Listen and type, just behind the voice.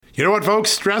You know what, folks?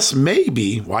 Stress may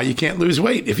be why you can't lose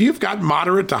weight. If you've got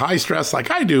moderate to high stress like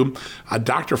I do, a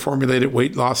doctor-formulated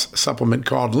weight loss supplement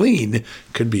called Lean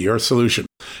could be your solution.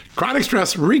 Chronic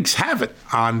stress wreaks havoc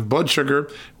on blood sugar,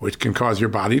 which can cause your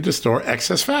body to store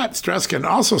excess fat. Stress can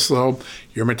also slow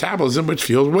your metabolism, which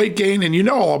fuels weight gain. And you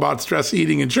know all about stress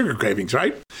eating and sugar cravings,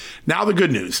 right? Now the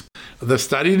good news. The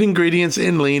studied ingredients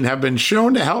in Lean have been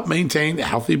shown to help maintain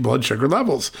healthy blood sugar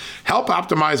levels, help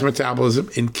optimize metabolism,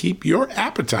 and keep your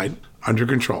appetite under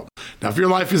control. Now, if your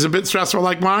life is a bit stressful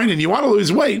like mine and you want to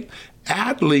lose weight,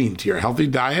 add Lean to your healthy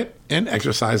diet and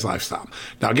exercise lifestyle.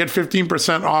 Now get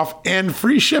 15% off and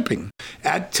free shipping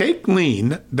at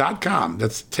takelean.com.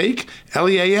 That's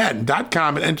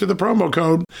takelean.com and enter the promo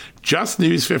code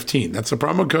JustNews15. That's the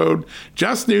promo code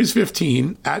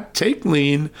JustNews15 at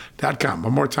takelean.com.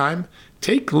 One more time,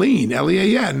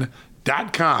 takelean.com.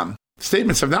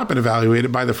 Statements have not been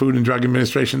evaluated by the Food and Drug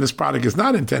Administration. This product is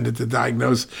not intended to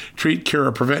diagnose, treat, cure,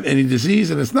 or prevent any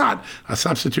disease, and is not a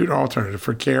substitute or alternative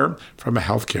for care from a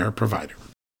healthcare provider.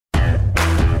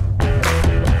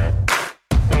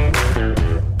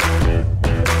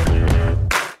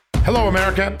 Hello,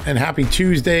 America, and happy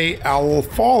Tuesday. A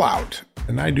fallout,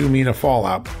 and I do mean a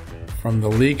fallout, from the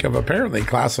leak of apparently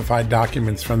classified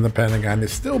documents from the Pentagon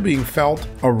is still being felt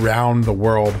around the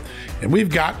world. And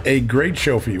we've got a great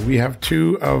show for you. We have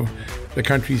two of the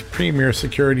country's premier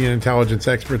security and intelligence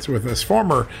experts with us.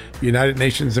 Former United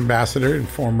Nations ambassador and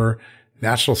former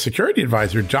National Security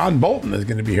Advisor John Bolton is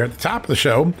going to be here at the top of the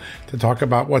show to talk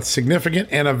about what's significant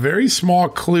and a very small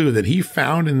clue that he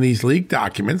found in these leaked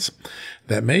documents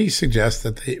that may suggest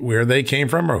that where they came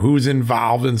from or who's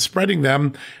involved in spreading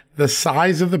them. The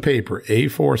size of the paper,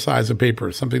 A4 size of paper,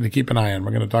 is something to keep an eye on.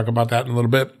 We're going to talk about that in a little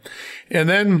bit. And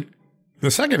then the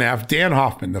second half, Dan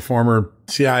Hoffman, the former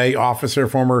CIA officer,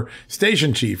 former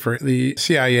station chief for the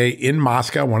CIA in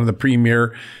Moscow, one of the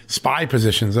premier spy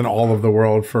positions in all of the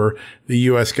world for the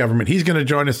U.S. government. He's going to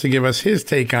join us to give us his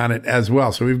take on it as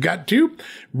well. So we've got two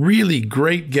really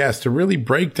great guests to really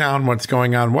break down what's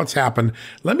going on, what's happened.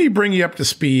 Let me bring you up to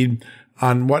speed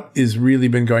on what has really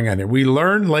been going on here. We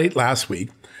learned late last week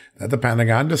that the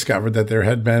Pentagon discovered that there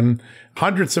had been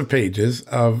hundreds of pages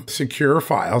of secure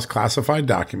files, classified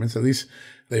documents, at least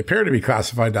they appear to be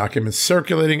classified documents,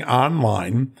 circulating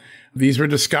online. These were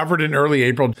discovered in early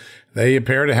April. They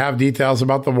appear to have details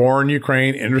about the war in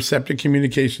Ukraine, intercepted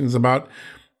communications about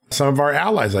some of our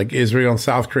allies like Israel and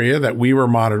South Korea that we were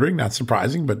monitoring. Not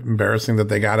surprising, but embarrassing that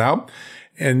they got out.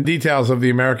 And details of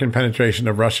the American penetration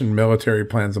of Russian military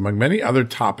plans, among many other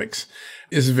topics.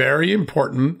 Is very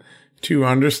important to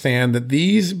understand that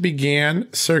these began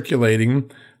circulating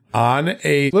on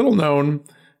a little-known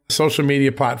social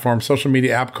media platform, social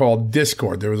media app called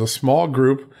Discord. There was a small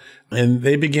group, and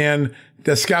they began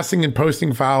discussing and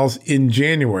posting files in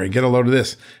January. Get a load of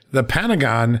this. The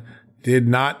Pentagon did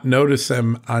not notice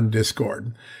them on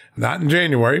Discord. Not in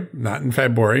January, not in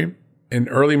February. In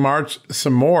early March,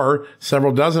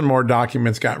 several dozen more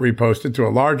documents got reposted to a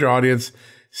larger audience.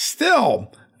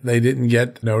 Still, they didn't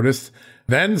get noticed.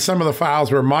 Then some of the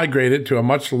files were migrated to a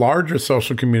much larger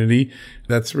social community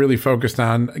that's really focused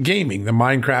on gaming, the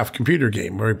Minecraft computer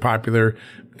game, very popular,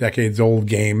 decades-old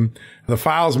game. The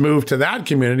files moved to that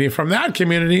community. From that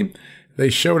community, they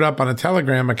showed up on a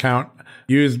Telegram account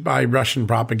used by Russian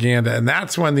propaganda. And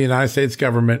that's when the United States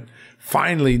government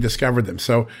finally discovered them.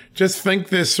 So just think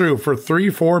this through. For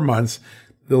 3-4 months,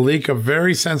 the leak of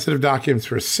very sensitive documents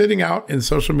were sitting out in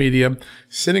social media,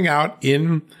 sitting out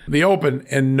in the open,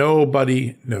 and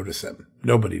nobody noticed them.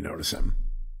 Nobody noticed them.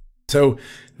 So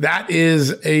that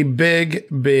is a big,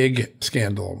 big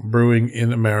scandal brewing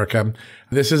in America.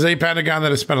 This is a Pentagon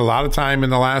that has spent a lot of time in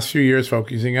the last few years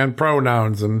focusing on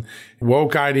pronouns and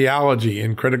woke ideology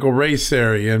and critical race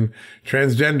theory and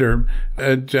transgender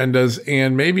agendas,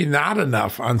 and maybe not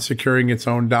enough on securing its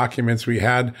own documents. We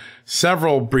had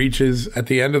several breaches at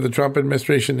the end of the Trump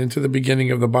administration into the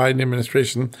beginning of the Biden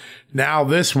administration. Now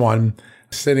this one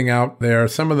sitting out there,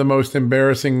 some of the most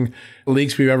embarrassing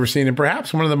leaks we've ever seen, and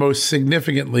perhaps one of the most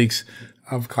significant leaks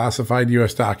of classified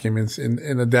U.S. documents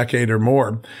in a decade or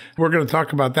more. We're going to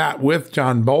talk about that with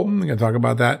John Bolton. We're going to talk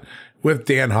about that with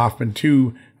Dan Hoffman,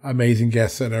 two amazing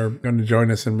guests that are going to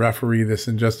join us and referee this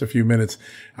in just a few minutes.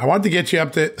 I want to get you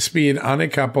up to speed on a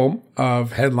couple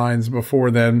of headlines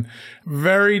before then.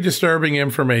 Very disturbing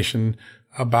information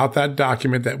about that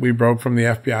document that we broke from the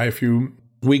FBI a few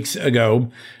weeks ago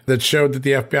that showed that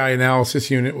the FBI analysis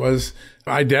unit was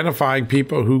identifying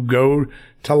people who go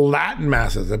to Latin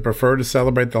masses, that prefer to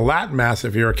celebrate the Latin mass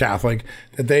if you're a Catholic,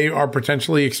 that they are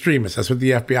potentially extremists. That's what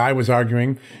the FBI was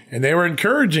arguing. And they were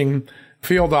encouraging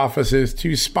field offices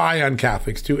to spy on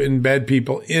Catholics, to embed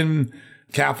people in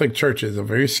Catholic churches, a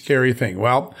very scary thing.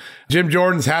 Well, Jim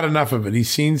Jordan's had enough of it. He's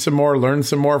seen some more, learned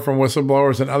some more from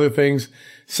whistleblowers and other things.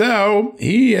 So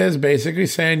he is basically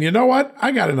saying, you know what?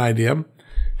 I got an idea.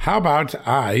 How about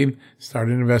I start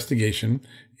an investigation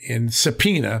and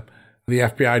subpoena the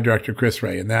FBI Director, Chris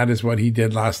Wray? And that is what he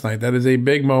did last night. That is a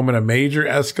big moment, a major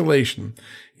escalation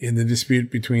in the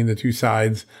dispute between the two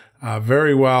sides.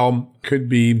 Very well could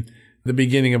be the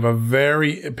beginning of a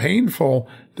very painful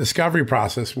discovery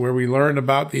process where we learn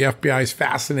about the FBI's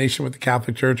fascination with the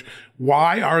Catholic Church.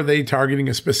 Why are they targeting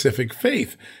a specific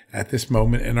faith at this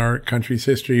moment in our country's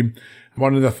history?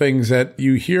 One of the things that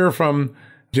you hear from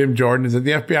Jim Jordan is that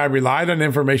the FBI relied on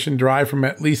information derived from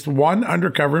at least one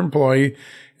undercover employee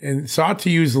and sought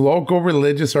to use local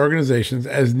religious organizations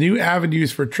as new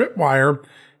avenues for tripwire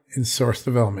and source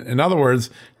development. In other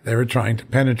words, they were trying to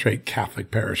penetrate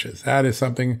Catholic parishes. That is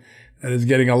something that is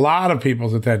getting a lot of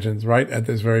people's attentions right at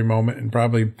this very moment and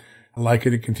probably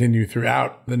likely to continue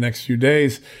throughout the next few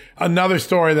days. Another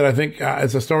story that I think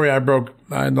is a story I broke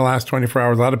in the last 24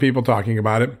 hours, a lot of people talking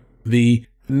about it. The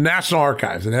National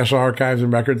Archives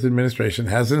and Records Administration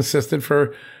has insisted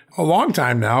for a long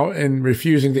time now in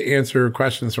refusing to answer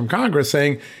questions from Congress,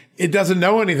 saying it doesn't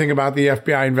know anything about the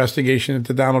FBI investigation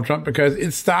into Donald Trump because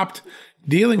it stopped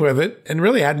dealing with it and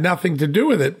really had nothing to do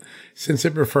with it since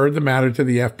it referred the matter to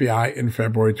the FBI in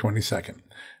February 22nd.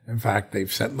 In fact,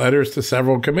 they've sent letters to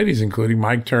several committees, including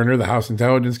Mike Turner, the House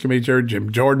Intelligence Committee Chair,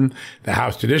 Jim Jordan, the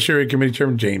House Judiciary Committee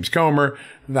Chairman, James Comer,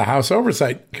 the House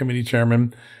Oversight Committee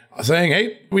Chairman, saying,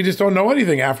 hey, we just don't know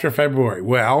anything after February.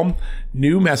 Well,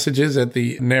 new messages at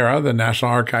the NARA, the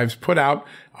National Archives, put out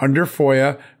under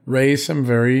FOIA raised some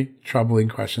very troubling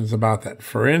questions about that.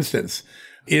 For instance,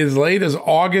 as late as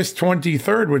August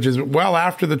 23rd, which is well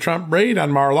after the Trump raid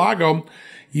on Mar-a-Lago,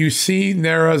 you see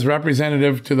NARA's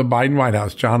representative to the Biden White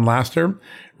House, John Laster,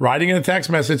 writing in a text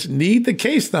message, need the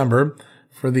case number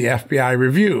for the FBI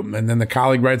review. And then the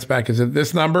colleague writes back, is it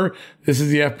this number? This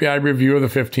is the FBI review of the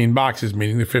 15 boxes,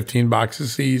 meaning the 15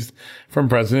 boxes seized from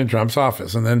President Trump's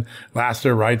office. And then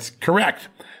Laster writes, correct.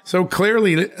 So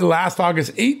clearly last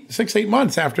August, 8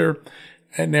 months after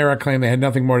NARA claimed they had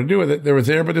nothing more to do with it, there was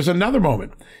there. But there's another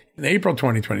moment in April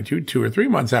 2022, 2 or 3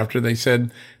 months after they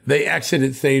said they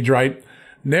exited stage right.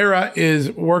 NARA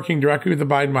is working directly with the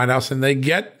Biden White House, and they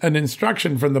get an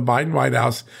instruction from the Biden White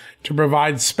House to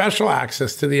provide special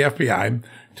access to the FBI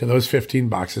to those 15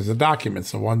 boxes of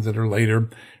documents, the ones that are later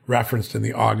referenced in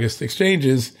the August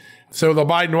exchanges. So the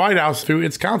Biden White House, through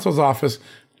its counsel's office,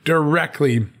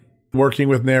 directly working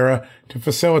with NARA to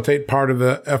facilitate part of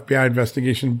the FBI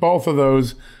investigation. Both of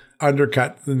those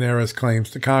undercut the NARA's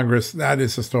claims to Congress. That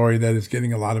is a story that is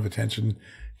getting a lot of attention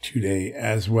today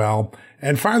as well.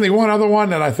 And finally, one other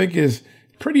one that I think is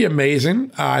pretty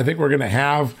amazing. I think we're going to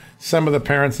have some of the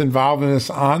parents involved in this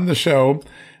on the show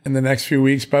in the next few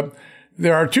weeks. But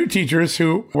there are 2 teachers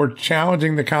who were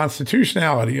challenging the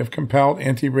constitutionality of compelled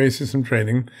anti-racism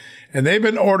training, and they've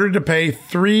been ordered to pay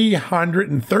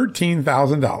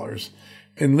 $313,000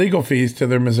 in legal fees to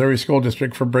their Missouri school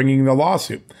district for bringing the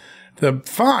lawsuit. The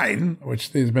fine, which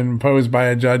has been imposed by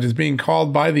a judge, is being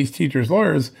called by these teachers'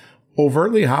 lawyers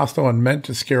overtly hostile and meant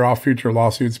to scare off future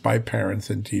lawsuits by parents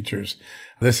and teachers.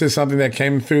 This is something that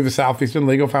came through the Southeastern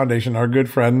Legal Foundation, our good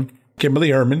friend,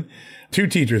 Kimberly Herman. 2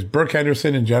 teachers, Brooke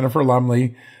Henderson and Jennifer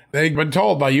Lumley, they've been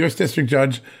told by U.S. District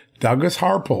Judge Douglas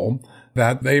Harpole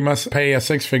that they must pay a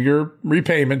 6-figure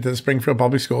repayment to the Springfield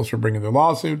Public Schools for bringing their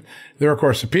lawsuit. They're, of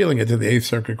course, appealing it to the 8th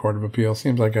Circuit Court of Appeals.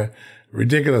 Seems like a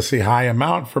ridiculously high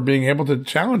amount for being able to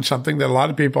challenge something that a lot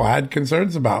of people had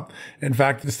concerns about. In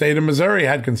fact, the state of Missouri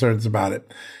had concerns about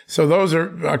it. So those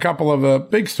are a couple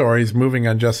of big stories moving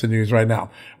on Just the News right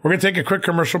now. We're going to take a quick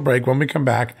commercial break. When we come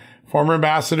back, former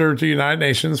ambassador to the United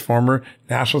Nations, former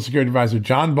National Security Advisor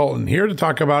John Bolton, here to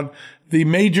talk about the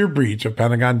major breach of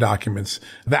Pentagon documents.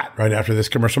 That right after this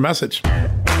commercial message.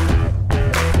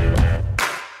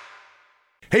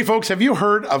 Hey folks, have you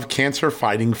heard of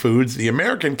cancer-fighting foods? The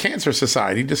American Cancer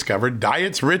Society discovered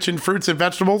diets rich in fruits and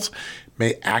vegetables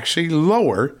may actually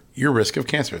lower your risk of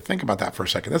cancer. Think about that for a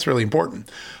second. That's really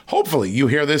important. Hopefully you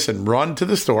hear this and run to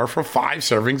the store for 5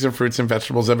 servings of fruits and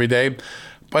vegetables every day.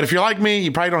 But if you're like me,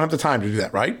 you probably don't have the time to do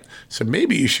that, right? So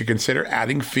maybe you should consider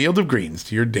adding Field of Greens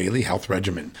to your daily health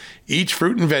regimen. Each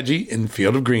fruit and veggie in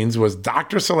Field of Greens was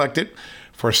doctor selected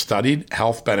for studied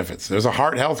health benefits. There's a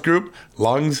heart health group,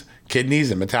 lungs,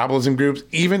 kidneys, and metabolism groups,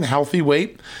 even healthy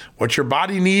weight. What your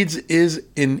body needs is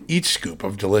in each scoop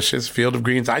of delicious Field of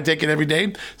Greens. I take it every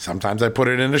day. Sometimes I put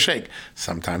it in a shake.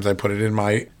 Sometimes I put it in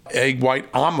my egg white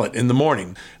omelet in the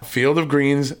morning. Field of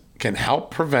Greens can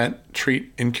help prevent,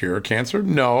 treat, and cure cancer?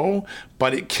 No,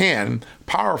 but it can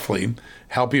powerfully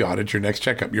help you out at your next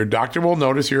checkup. Your doctor will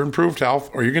notice your improved health,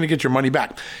 or you're going to get your money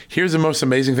back. Here's the most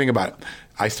amazing thing about it.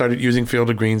 I started using Field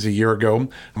of Greens a year ago.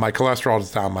 My cholesterol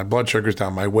is down, my blood sugar's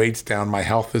down, my weight's down, my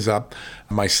health is up,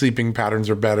 my sleeping patterns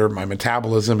are better, my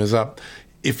metabolism is up.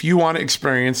 If you want to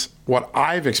experience what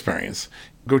I've experienced,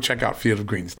 go check out Field of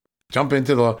Greens. Jump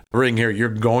into the ring here. You're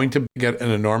going to get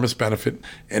an enormous benefit,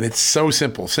 and it's so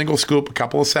simple. Single scoop, a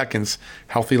couple of seconds,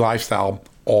 healthy lifestyle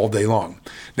all day long.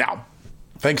 Now,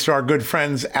 thanks to our good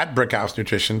friends at Brickhouse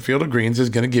Nutrition, Field of Greens is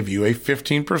going to give you a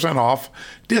 15% off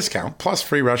discount plus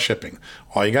free rush shipping.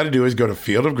 All you got to do is go to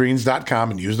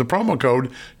fieldofgreens.com and use the promo code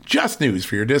JUSTNEWS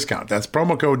for your discount. That's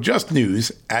promo code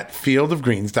JUSTNEWS at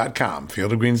fieldofgreens.com.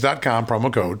 Fieldofgreens.com,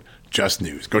 promo code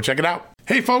JUSTNEWS. Go check it out.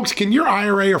 Hey folks, can your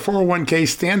IRA or 401k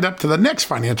stand up to the next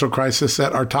financial crisis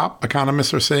that our top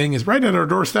economists are saying is right at our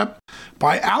doorstep?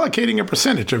 By allocating a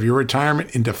percentage of your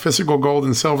retirement into physical gold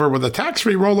and silver with a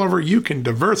tax-free rollover, you can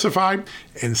diversify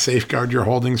and safeguard your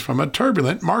holdings from a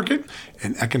turbulent market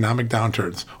and economic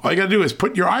downturns. All you got to do is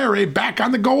put your IRA back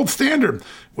on the gold standard.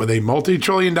 With a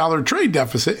multi-trillion-dollar trade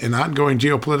deficit and ongoing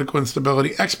geopolitical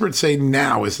instability, experts say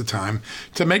now is the time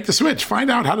to make the switch.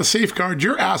 Find out how to safeguard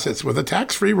your assets with a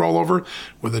tax-free rollover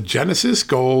with a Genesis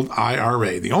Gold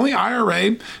IRA, the only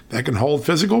IRA that can hold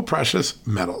physical precious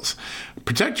metals.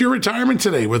 Protect your retirement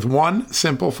today with one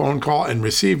simple phone call and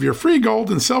receive your free gold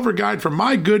and silver guide from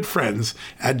my good friends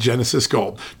at Genesis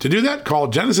Gold. To do that, call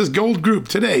Genesis Gold Group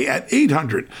today at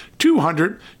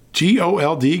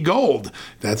 800-200-GOLD Gold.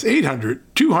 That's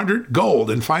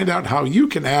 800-200-GOLD, and find out how you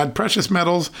can add precious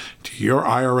metals to your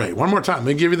IRA. One more time, let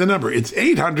me give you the number. It's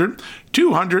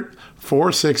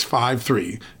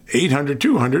 800-200-4653.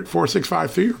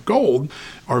 800-200-4653 gold,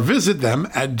 or visit them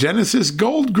at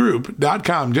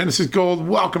genesisgoldgroup.com. Genesis Gold,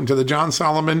 welcome to the John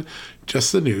Solomon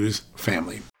Just the News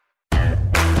family. All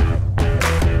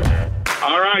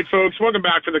right, folks, welcome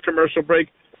back for the commercial break.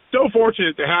 So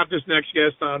fortunate to have this next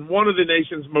guest on, one of the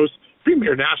nation's most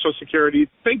premier national security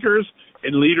thinkers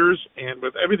and leaders, and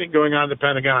with everything going on in the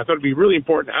Pentagon, I thought it'd be really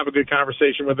important to have a good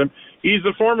conversation with him. He's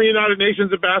the former United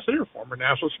Nations ambassador, former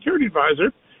national security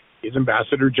advisor. He's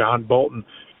Ambassador John Bolton.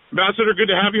 Ambassador, good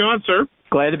to have you on, sir.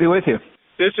 Glad to be with you.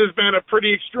 This has been a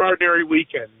pretty extraordinary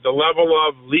weekend. The level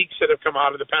of leaks that have come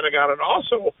out of the Pentagon, and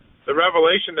also the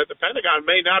revelation that the Pentagon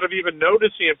may not have even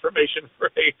noticed the information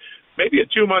for maybe a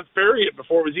 2-month period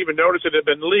before it was even noticed it had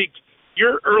been leaked.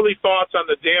 Your early thoughts on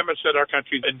the damage that our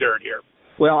country's endured here?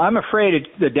 Well, I'm afraid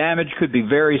the damage could be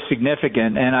very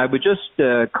significant, and I would just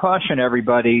caution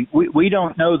everybody, we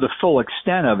don't know the full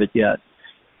extent of it yet.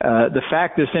 The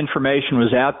fact this information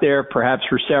was out there perhaps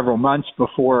for several months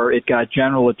before it got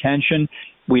general attention,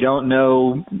 we don't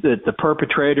know that the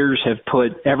perpetrators have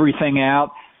put everything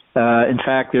out. In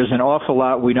fact, there's an awful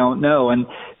lot we don't know, and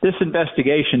this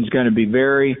investigation is going to be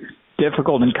very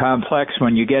difficult and complex.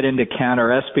 When you get into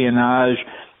counter-espionage,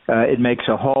 it makes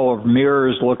a hall of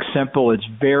mirrors look simple. It's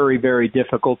very, very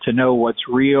difficult to know what's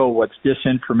real, what's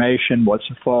disinformation, what's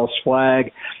a false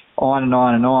flag, on and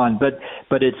on and on. But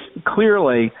it's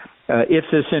clearly, if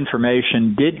this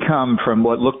information did come from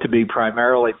what looked to be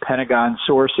primarily Pentagon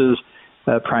sources,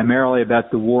 primarily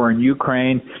about the war in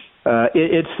Ukraine,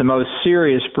 it's the most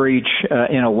serious breach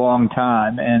in a long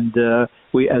time. And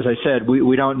as I said,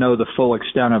 we don't know the full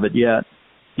extent of it yet.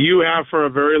 You have for a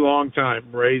very long time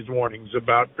raised warnings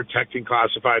about protecting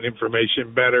classified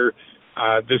information better.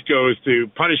 This goes to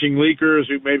punishing leakers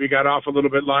who maybe got off a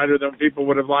little bit lighter than people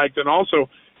would have liked, and also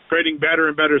creating better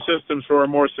and better systems for a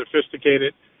more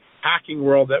sophisticated hacking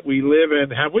world that we live in.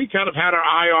 Have we kind of had our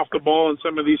eye off the ball in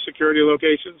some of these security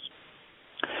locations?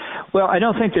 Well, I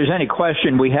don't think there's any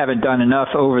question we haven't done enough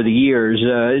over the years.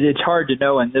 It's hard to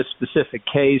know in this specific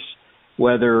case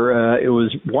whether it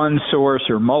was one source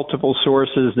or multiple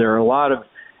sources. There are a lot of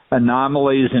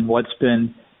anomalies in what's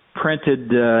been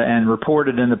printed and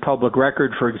reported in the public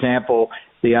record. For example,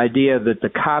 the idea that the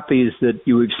copies that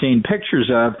you've seen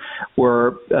pictures of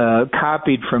were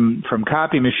copied from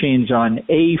copy machines on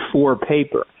A4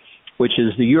 paper, which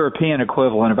is the European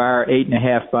equivalent of our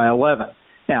 8.5 by 11.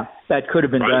 Now, that could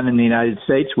have been done in the United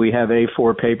States. We have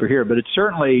A4 paper here, but it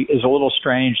certainly is a little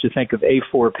strange to think of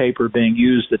A4 paper being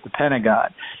used at the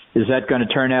Pentagon. Is that going to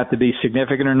turn out to be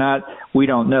significant or not? We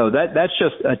don't know. That's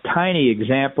just a tiny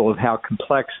example of how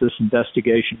complex this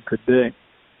investigation could be.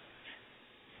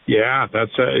 Yeah,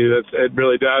 it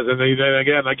really does. And then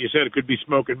again, like you said, it could be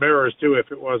smoke and mirrors too if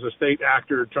it was a state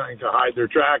actor trying to hide their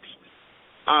tracks.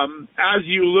 As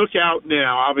you look out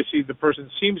now, obviously the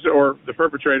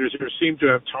perpetrators here seem to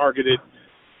have targeted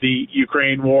the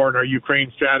Ukraine war and our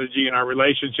Ukraine strategy and our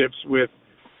relationships with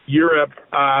Europe,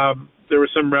 there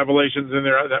were some revelations in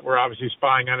there that were obviously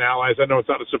spying on allies. I know it's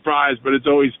not a surprise, but it's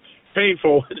always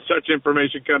painful when such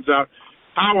information comes out.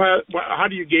 How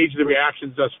do you gauge the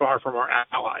reactions thus far from our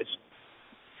allies?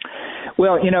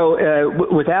 Well,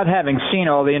 without having seen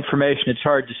all the information, it's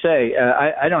hard to say.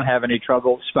 I don't have any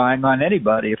trouble spying on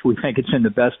anybody if we think it's in the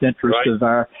best interest of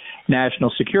our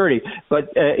national security.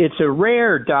 But it's a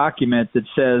rare document that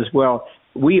says, well,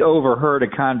 we overheard a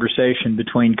conversation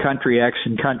between country X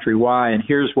and country Y, and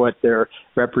here's what their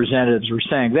representatives were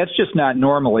saying. That's just not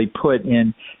normally put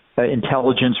in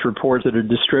intelligence reports that are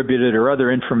distributed or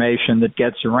other information that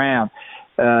gets around.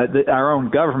 Our own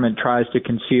government tries to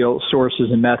conceal sources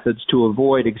and methods to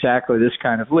avoid exactly this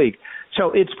kind of leak.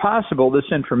 So it's possible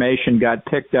this information got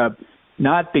picked up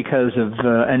not because of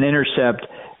an intercept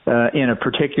in a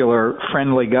particular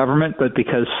friendly government, but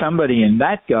because somebody in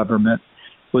that government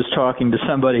was talking to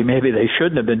somebody maybe they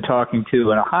shouldn't have been talking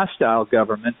to in a hostile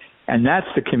government, and that's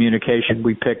the communication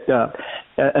we picked up.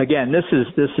 Again, this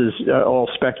is all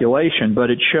speculation, but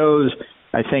it shows,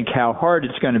 I think, how hard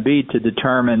it's going to be to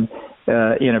determine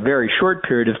in a very short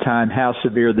period of time how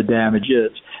severe the damage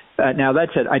is. Now, that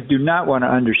said, I do not want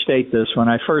to understate this. When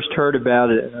I first heard about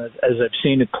it, as I've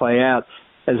seen it play out,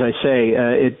 as I say,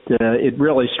 it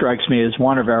really strikes me as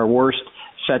one of our worst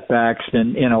setbacks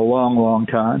in a long, long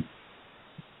time.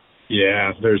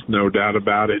 Yeah, there's no doubt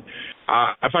about it.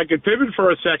 If I could pivot for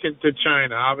a second to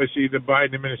China, obviously the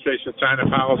Biden administration's China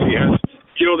policy has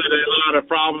yielded a lot of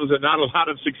problems and not a lot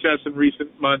of success in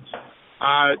recent months.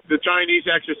 The Chinese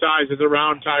exercises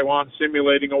around Taiwan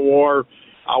simulating a war.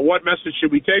 What message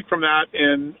should we take from that,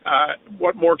 and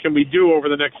what more can we do over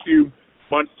the next few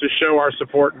months to show our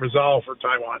support and resolve for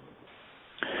Taiwan?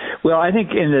 Well, I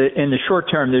think in the short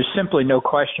term, there's simply no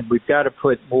question. We've got to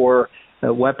put more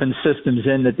weapon systems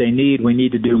in that they need. We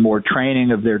need to do more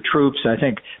training of their troops. I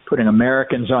think putting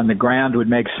Americans on the ground would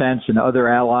make sense, and other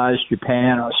allies,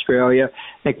 Japan, Australia.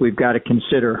 I think we've got to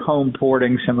consider home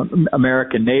porting some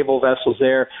American naval vessels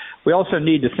there. We also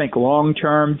need to think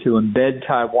long-term to embed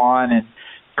Taiwan in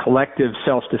collective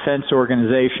self-defense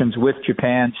organizations with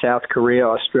Japan, South Korea,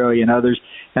 Australia, and others.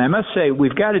 And I must say,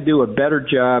 we've got to do a better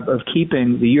job of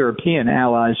keeping the European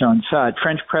allies on side.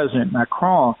 French President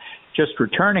Macron, just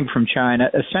returning from China,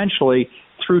 essentially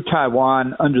threw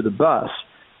Taiwan under the bus,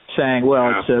 saying,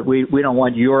 well, we don't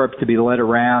want Europe to be led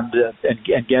around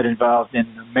and get involved in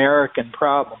an American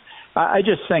problem. I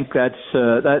just think that's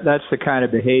the kind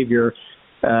of behavior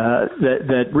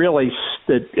that really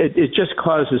it just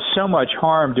causes so much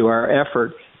harm to our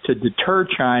effort to deter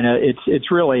China.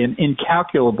 It's really an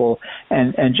incalculable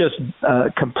and just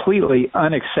completely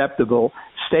unacceptable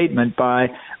statement by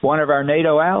one of our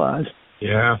NATO allies.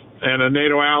 Yeah, and a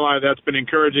NATO ally that's been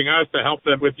encouraging us to help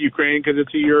them with Ukraine because it's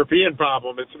a European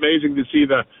problem. It's amazing to see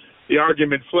the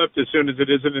argument flipped as soon as it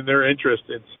isn't in their interest.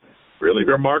 It's really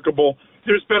remarkable.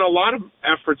 There's been a lot of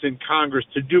efforts in Congress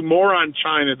to do more on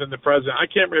China than the president. I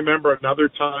can't remember another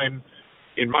time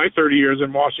in my 30 years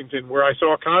in Washington where I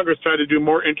saw Congress try to do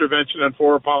more intervention on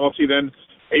foreign policy than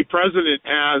a president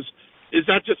has. Is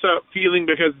that just a feeling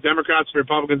because Democrats and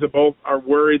Republicans both are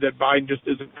worried that Biden just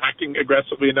isn't acting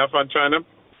aggressively enough on China?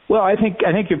 Well, I think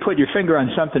you put your finger on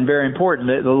something very important.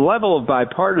 The level of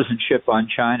bipartisanship on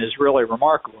China is really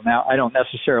remarkable. Now, I don't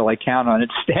necessarily count on it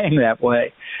staying that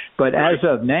way, but as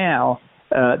of now,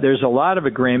 there's a lot of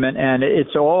agreement, and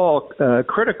it's all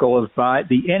critical of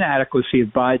the inadequacy of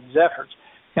Biden's efforts.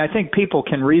 And I think people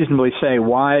can reasonably say,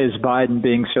 why is Biden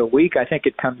being so weak? I think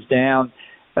it comes down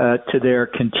to their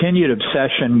continued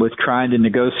obsession with trying to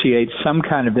negotiate some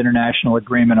kind of international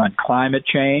agreement on climate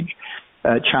change.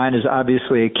 China is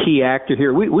obviously a key actor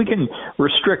here. We can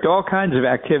restrict all kinds of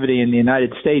activity in the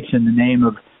United States in the name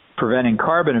of preventing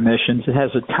carbon emissions. It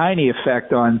has a tiny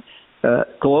effect on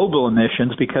global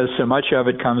emissions because so much of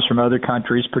it comes from other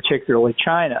countries, particularly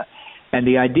China. And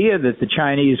the idea that the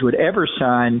Chinese would ever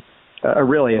sign a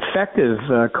really effective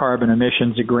carbon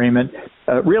emissions agreement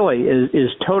really is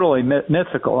totally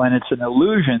mythical, and it's an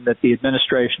illusion that the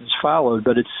administration has followed.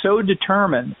 But it's so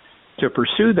determined to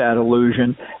pursue that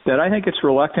illusion that I think it's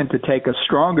reluctant to take a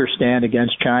stronger stand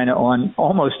against China on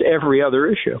almost every other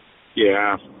issue.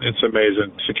 Yeah, it's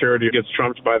amazing. Security gets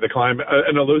trumped by the climate,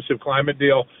 an elusive climate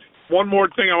deal. One more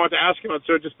thing I want to ask you about,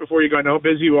 so just before you go, I know how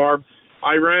busy you are.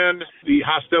 Iran, the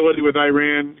hostility with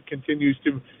Iran continues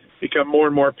to become more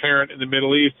and more apparent in the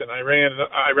Middle East, and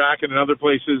Iraq, and in other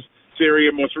places, Syria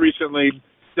most recently.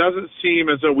 Doesn't seem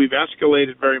as though we've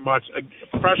escalated very much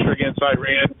pressure against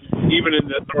Iran, even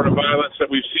in the sort of violence that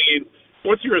we've seen.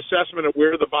 What's your assessment of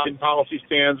where the Biden policy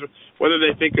stands, whether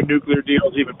they think a nuclear deal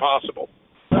is even possible?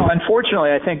 Well,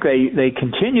 unfortunately, I think they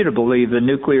continue to believe the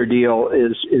nuclear deal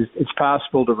is it's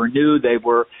possible to renew. They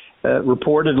were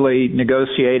reportedly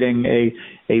negotiating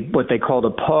a what they called a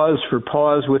pause for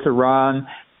pause with Iran.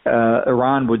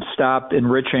 Iran would stop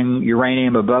enriching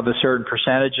uranium above a certain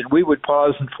percentage, and we would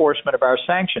pause enforcement of our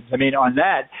sanctions. I mean, on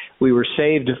that, we were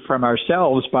saved from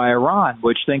ourselves by Iran,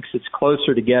 which thinks it's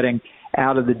closer to getting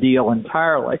out of the deal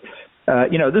entirely.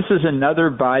 This is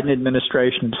another Biden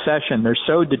administration obsession. They're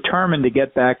so determined to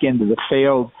get back into the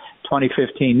failed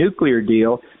 2015 nuclear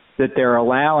deal that they're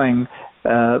allowing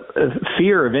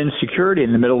fear of insecurity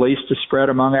in the Middle East to spread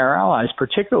among our allies,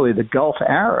 particularly the Gulf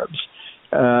Arabs,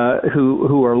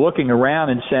 who are looking around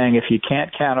and saying, if you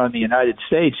can't count on the United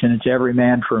States and it's every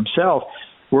man for himself,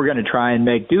 we're going to try and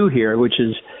make do here, which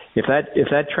is, if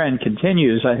that trend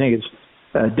continues, I think it's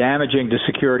damaging to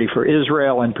security for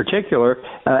Israel in particular,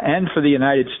 and for the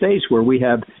United States, where we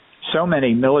have so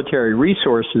many military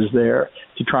resources there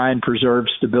to try and preserve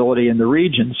stability in the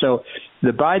region. So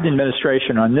the Biden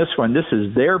administration on this one, this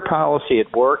is their policy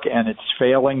at work, and it's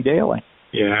failing daily.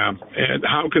 Yeah. And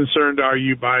how concerned are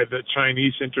you by the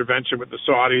Chinese intervention with the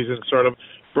Saudis and sort of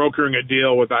brokering a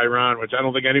deal with Iran, which I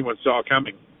don't think anyone saw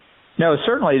coming? No,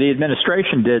 certainly the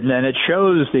administration didn't, and it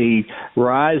shows the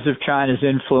rise of China's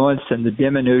influence and the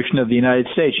diminution of the United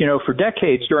States. For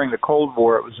decades during the Cold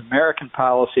War, it was American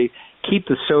policy, keep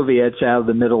the Soviets out of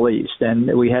the Middle East.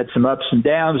 And we had some ups and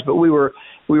downs, but we were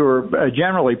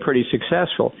generally pretty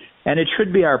successful. And it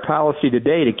should be our policy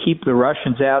today to keep the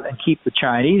Russians out and keep the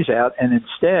Chinese out, and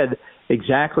instead,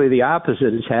 exactly the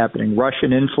opposite is happening.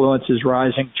 Russian influence is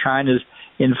rising, China's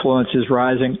influence is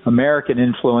rising, American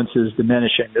influence is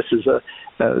diminishing. This is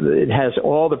it has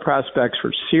all the prospects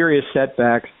for serious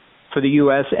setbacks for the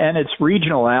U.S. and its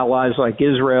regional allies like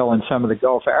Israel and some of the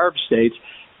Gulf Arab states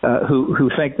who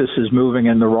think this is moving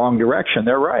in the wrong direction.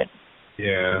 They're right.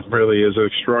 Yeah, it really is an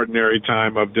extraordinary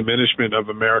time of diminishment of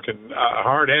American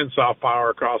hard and soft power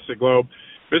across the globe.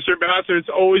 Mr. Ambassador, it's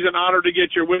always an honor to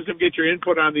get your wisdom, get your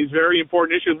input on these very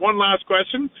important issues. One last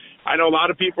question. I know a lot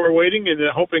of people are waiting and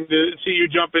hoping to see you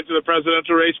jump into the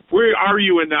presidential race. Where are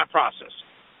you in that process?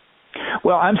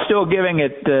 Well, I'm still giving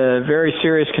it very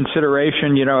serious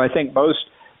consideration. I think most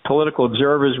political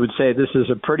observers would say this is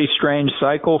a pretty strange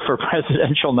cycle for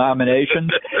presidential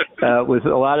nominations with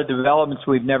a lot of developments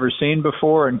we've never seen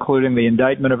before, including the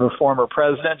indictment of a former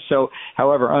president. So,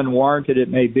 however unwarranted it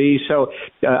may be. So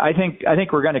I think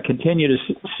we're going to continue to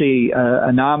see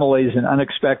anomalies and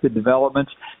unexpected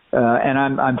developments. And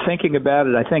I'm thinking about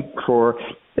it, I think, for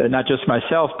not just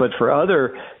myself, but for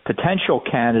other potential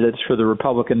candidates for the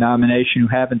Republican nomination who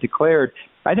haven't declared.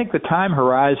 I think the time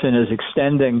horizon is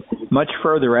extending much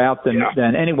further out than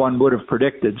anyone would have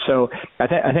predicted. So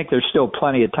I think there's still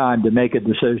plenty of time to make a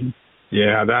decision.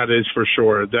 Yeah, that is for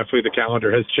sure. Definitely the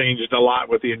calendar has changed a lot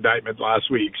with the indictment last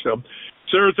week. So,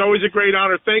 sir, it's always a great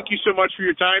honor. Thank you so much for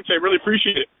your time. I really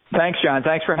appreciate it. Thanks, John.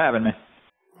 Thanks for having me.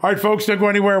 All right, folks, don't go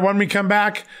anywhere. When we come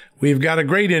back, we've got a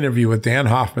great interview with Dan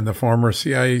Hoffman, the former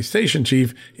CIA station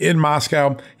chief in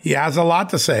Moscow. He has a lot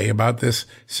to say about this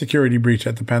security breach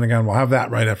at the Pentagon. We'll have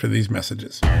that right after these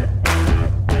messages.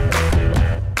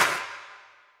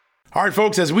 All right,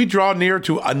 folks, as we draw near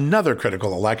to another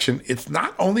critical election, it's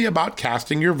not only about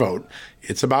casting your vote,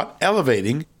 it's about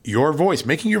elevating your voice,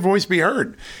 making your voice be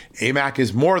heard. AMAC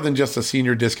is more than just a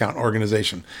senior discount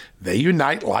organization. They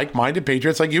unite like-minded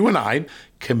patriots like you and I,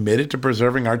 committed to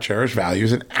preserving our cherished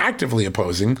values and actively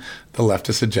opposing the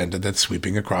leftist agenda that's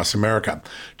sweeping across America.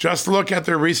 Just look at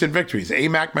their recent victories.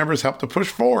 AMAC members helped to push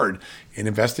forward an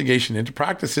investigation into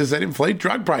practices that inflate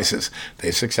drug prices. They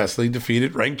successfully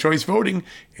defeated ranked choice voting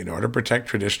in order to protect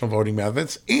traditional voting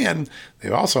methods, and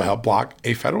they've also helped block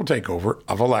a federal takeover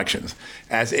of elections.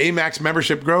 As AMAC's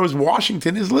membership grows,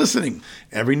 Washington is listening.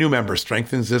 Every new member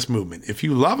strengthens this movement. If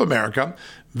you love America,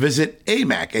 visit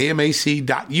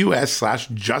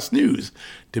amac.us/justnews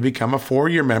to become a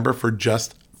 4-year member for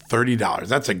just $30.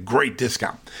 That's a great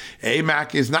discount.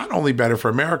 AMAC is not only better for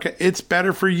America, it's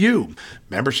better for you.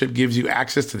 Membership gives you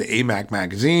access to the AMAC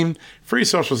magazine, free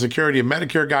Social Security and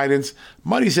Medicare guidance,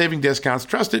 money-saving discounts,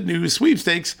 trusted news,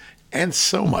 sweepstakes, and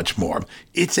so much more.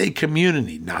 It's a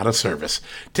community, not a service.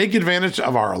 Take advantage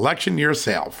of our election year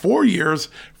sale, 4 years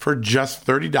for just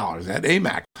 $30 at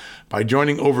AMAC. By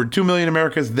joining over 2 million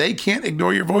Americans, they can't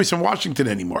ignore your voice in Washington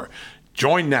anymore.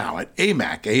 Join now at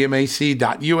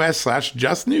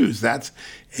amac.us/justnews. That's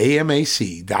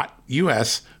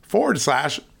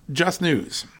amac.us/justnews. Just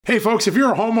News. Hey folks, if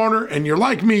you're a homeowner and you're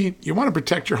like me, you want to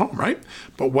protect your home, right?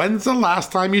 But when's the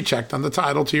last time you checked on the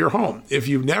title to your home? If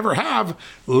you never have,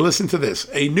 listen to this.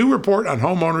 A new report on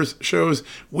homeowners shows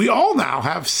we all now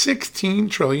have $16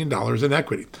 trillion in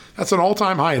equity. That's an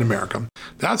all-time high in America.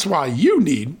 That's why you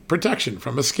need protection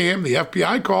from a scam the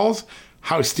FBI calls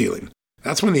house stealing.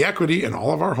 That's when the equity in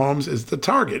all of our homes is the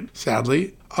target,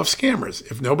 sadly, of scammers.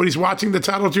 If nobody's watching the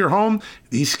title to your home,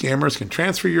 these scammers can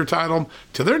transfer your title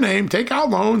to their name, take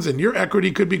out loans, and your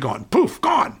equity could be gone. Poof,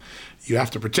 gone. You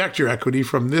have to protect your equity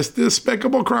from this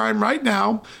despicable crime right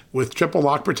now with triple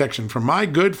lock protection from my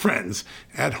good friends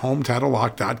at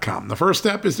HomeTitleLock.com. The first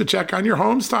step is to check on your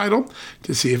home's title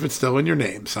to see if it's still in your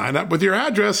name. Sign up with your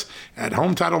address at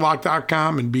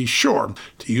HomeTitleLock.com and be sure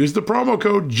to use the promo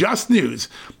code JUSTNEWS.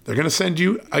 They're going to send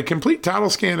you a complete title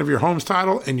scan of your home's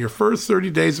title and your first 30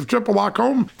 days of triple lock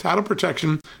home title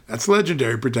protection. That's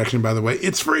legendary protection, by the way.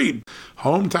 It's free.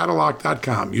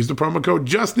 HomeTitleLock.com. Use the promo code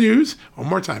JUSTNEWS. One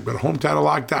more time, go to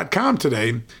HomeTitleLock.com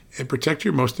today and protect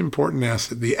your most important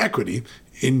asset, the equity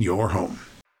in your home.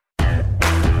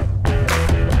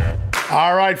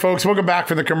 All right, folks, welcome back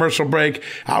from the commercial break.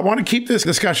 I want to keep this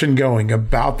discussion going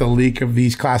about the leak of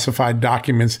these classified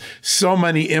documents. So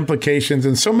many implications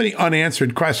and so many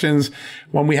unanswered questions.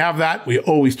 When we have that, we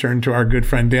always turn to our good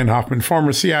friend Dan Hoffman,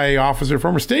 former CIA officer,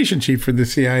 former station chief for the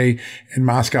CIA in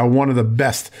Moscow, one of the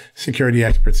best security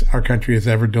experts our country has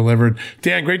ever delivered.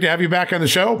 Dan, great to have you back on the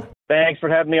show. Thanks for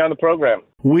having me on the program.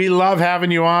 We love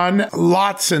having you on.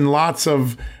 Lots and lots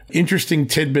of interesting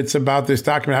tidbits about this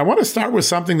document. I want to start with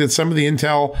something that some of the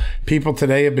intel people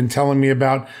today have been telling me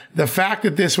about. The fact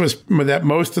that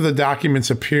most of the documents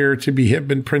appear to have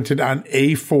been printed on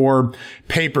A4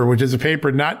 paper, which is a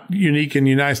paper not unique in the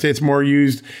United States, more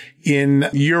used in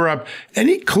Europe.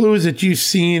 Any clues that you've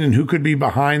seen and who could be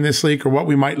behind this leak or what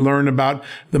we might learn about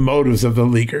the motives of the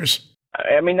leakers?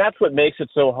 I mean, that's what makes it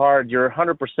so hard. You're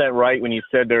 100% right when you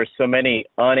said there's so many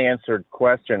unanswered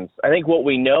questions. I think what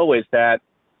we know is that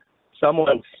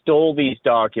someone stole these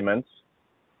documents.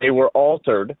 They were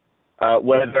altered,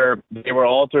 whether they were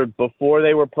altered before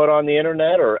they were put on the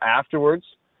internet or afterwards,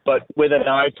 but with an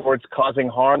eye towards causing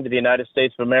harm to the United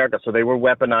States of America. So they were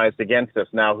weaponized against us.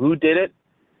 Now, who did it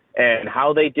and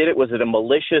how they did it? Was it a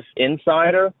malicious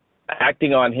insider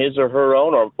acting on his or her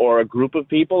own, or a group of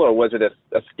people, or was it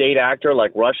a state actor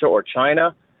like Russia or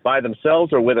China by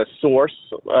themselves, or with a source,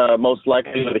 most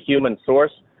likely with a human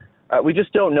source? We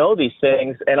just don't know these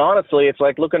things. And honestly, it's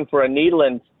like looking for a needle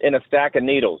in a stack of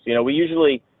needles. You know, we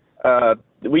usually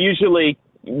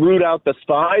root out the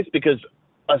spies because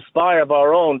a spy of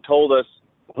our own told us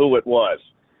who it was.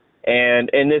 And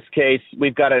in this case,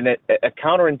 we've got a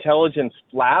counterintelligence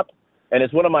flap. And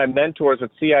as one of my mentors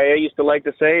at CIA used to like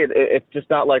to say, it's just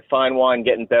not like fine wine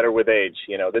getting better with age.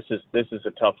 You know, this is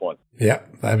a tough one. Yeah,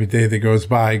 every day that goes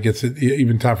by gets it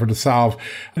even tougher to solve.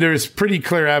 There's pretty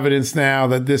clear evidence now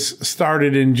that this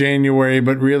started in January,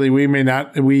 but really we,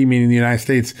 meaning the United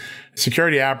States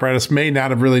security apparatus, may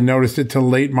not have really noticed it till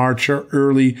late March or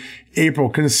early April,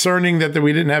 concerning that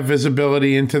we didn't have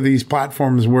visibility into these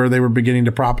platforms where they were beginning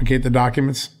to propagate the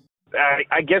documents.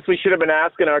 I guess we should have been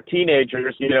asking our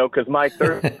teenagers, you know, because my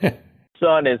third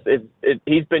son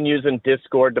he's been using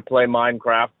Discord to play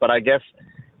Minecraft. But I guess,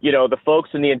 you know, the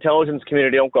folks in the intelligence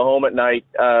community don't go home at night,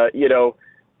 playing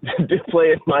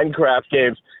Minecraft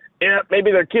games. Yeah, maybe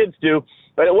their kids do,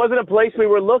 but it wasn't a place we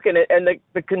were looking at. And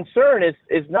the concern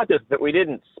is not just that we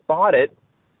didn't spot it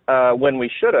when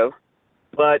we should have,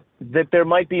 but that there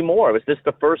might be more. Was this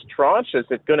the first tranche? Is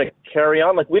it going to carry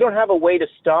on? Like, we don't have a way to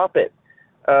stop it.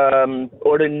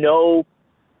 Or to know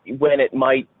when it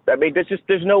might. I mean,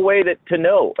 there's no way to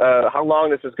know how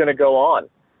long this is going to go on.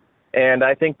 And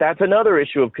I think that's another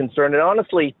issue of concern. And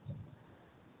honestly,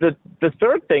 the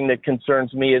third thing that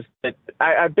concerns me is that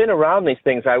I've been around these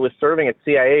things. I was serving at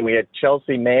CIA. We had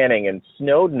Chelsea Manning and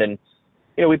Snowden, and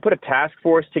you know, we put a task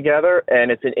force together, and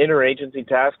it's an interagency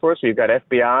task force. We've got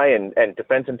FBI and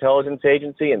Defense Intelligence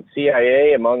Agency and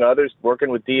CIA, among others, working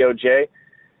with DOJ.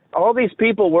 All these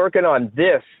people working on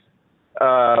this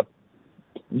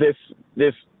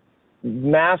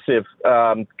massive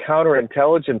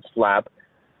counterintelligence flap,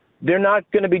 they're not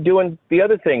going to be doing the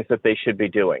other things that they should be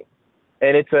doing.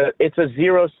 And it's a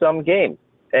zero-sum game.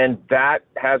 And that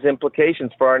has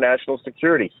implications for our national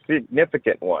security,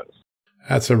 significant ones.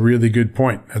 That's a really good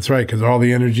point. That's right, because all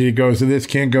the energy that goes to this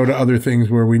can't go to other things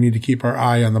where we need to keep our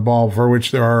eye on the ball, for which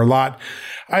there are a lot.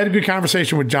 I had a good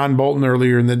conversation with John Bolton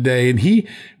earlier in the day, and he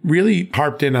really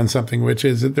harped in on something, which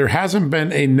is that there hasn't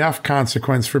been enough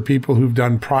consequence for people who've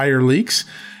done prior leaks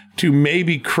to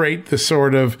maybe create the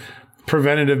sort of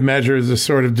preventative measures, a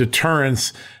sort of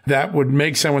deterrence that would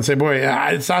make someone say, boy,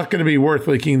 it's not going to be worth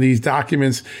leaking these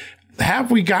documents.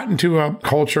 Have we gotten to a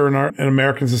culture in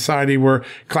American society where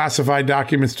classified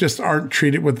documents just aren't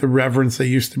treated with the reverence they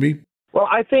used to be? Well,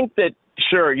 I think that,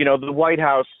 sure, the White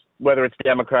House, whether it's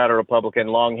Democrat or Republican,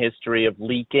 long history of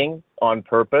leaking on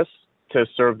purpose to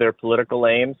serve their political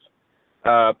aims.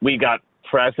 We got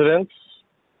presidents,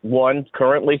 one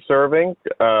currently serving,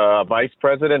 Vice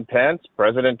President Pence,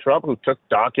 President Trump, who took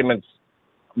documents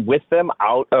with them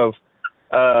out of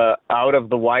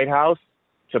the White House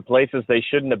to places they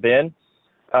shouldn't have been.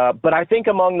 But I think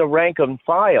among the rank and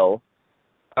file,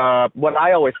 what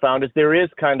I always found is there is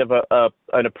kind of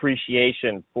an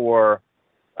appreciation for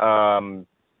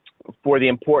the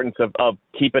importance of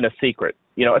keeping a secret.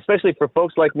 Especially for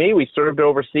folks like me, we served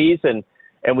overseas and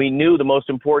we knew the most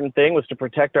important thing was to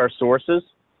protect our sources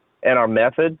and our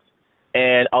methods.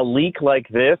 And a leak like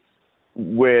this,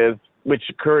 which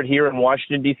occurred here in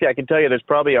Washington, D.C., I can tell you there's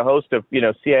probably a host of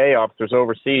CIA officers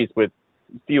overseas with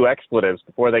few expletives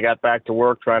before they got back to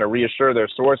work trying to reassure their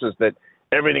sources that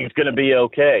everything's going to be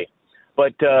okay.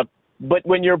 But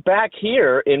when you're back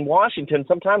here in Washington,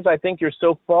 sometimes I think you're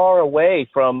so far away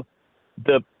from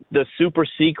the super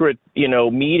secret,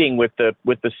 meeting with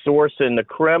the source in the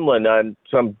Kremlin on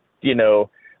some,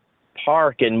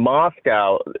 park in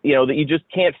Moscow, that you just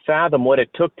can't fathom what it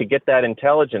took to get that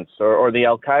intelligence or the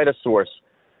Al-Qaeda source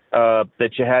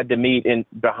that you had to meet in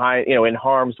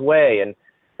harm's way. And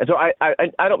so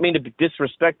I don't mean to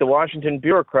disrespect the Washington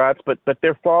bureaucrats, but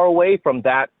they're far away from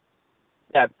that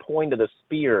point of the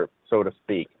spear, so to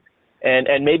speak.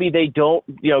 And maybe they don't,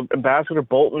 Ambassador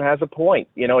Bolton has a point.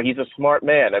 He's a smart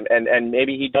man, and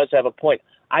maybe he does have a point.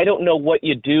 I don't know what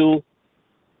you do.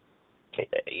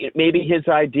 Maybe his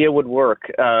idea would work.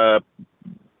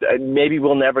 Maybe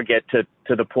we'll never get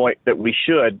to the point that we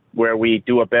should, where we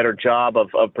do a better job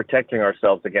of protecting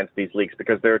ourselves against these leaks,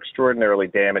 because they're extraordinarily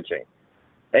damaging.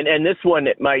 And this one,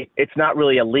 it's not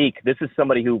really a leak. This is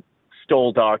somebody who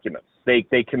stole documents.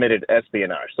 They committed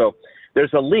espionage. So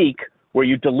there's a leak where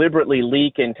you deliberately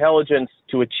leak intelligence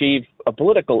to achieve a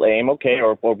political aim, okay,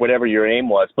 or whatever your aim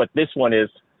was. But this one is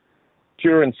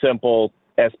pure and simple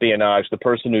espionage. The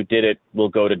person who did it will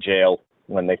go to jail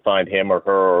when they find him or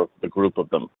her or the group of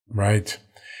them. Right.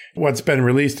 What's been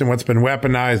released and what's been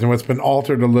weaponized and what's been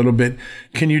altered a little bit.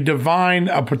 Can you divine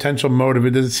a potential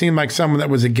motive? Does it seem like someone that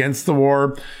was against the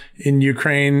war in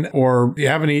Ukraine, or do you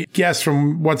have any guess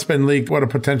from what's been leaked what a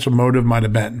potential motive might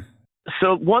have been?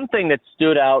 So one thing that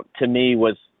stood out to me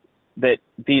was that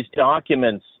these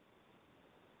documents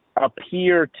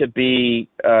appear to be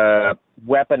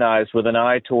weaponized with an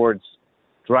eye towards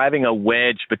driving a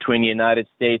wedge between the United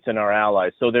States and our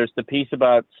allies. So there's the piece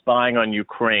about spying on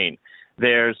Ukraine.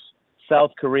 There's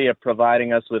South Korea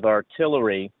providing us with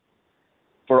artillery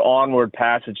for onward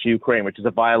passage to Ukraine, which is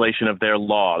a violation of their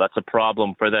law. That's a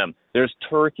problem for them. There's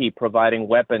Turkey providing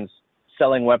weapons,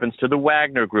 selling weapons to the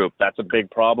Wagner Group. That's a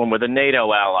big problem with a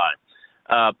NATO ally.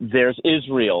 There's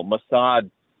Israel, Mossad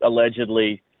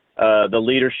allegedly, the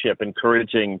leadership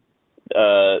encouraging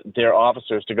their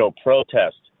officers to go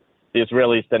protest. The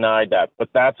Israelis denied that, but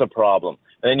that's a problem.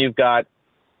 And then you've got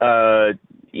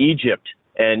Egypt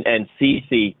and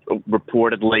Sisi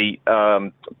reportedly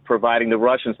providing the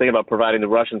Russians, thinking about providing the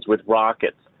Russians with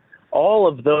rockets. All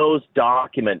of those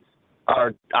documents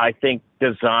are, I think,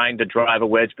 designed to drive a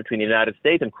wedge between the United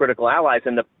States and critical allies.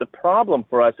 And the problem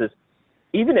for us is,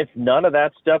 even if none of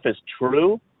that stuff is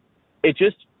true, it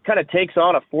just kind of takes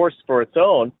on a force for its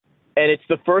own. And it's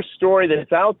the first story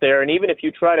that's out there. And even if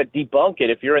you try to debunk it,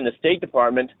 if you're in the State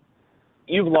Department,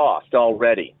 you've lost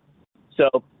already. So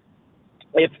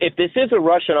if this is a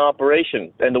Russian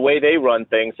operation, and the way they run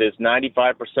things is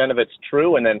 95% of it's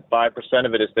true, and then 5%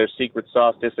 of it is their secret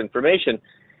sauce disinformation,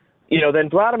 then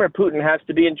Vladimir Putin has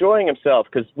to be enjoying himself,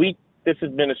 because this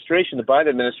administration, the Biden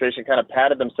administration, kind of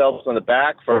patted themselves on the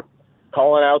back for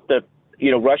calling out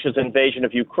Russia's invasion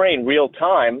of Ukraine real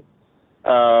time.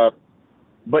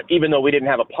 But even though we didn't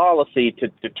have a policy to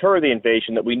deter the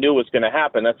invasion that we knew was going to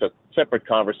happen, that's a separate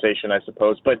conversation, I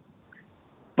suppose. But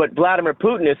Vladimir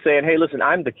Putin is saying, hey, listen,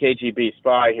 I'm the KGB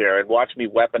spy here, and watch me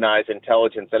weaponize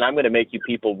intelligence, and I'm going to make you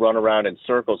people run around in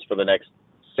circles for the next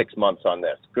 6 months on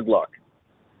this. Good luck.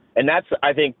 And that's,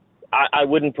 I think, I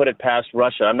wouldn't put it past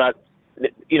Russia. I'm not,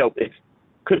 it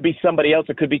could be somebody else.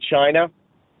 It could be China.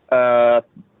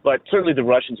 But certainly the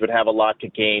Russians would have a lot to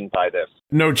gain by this.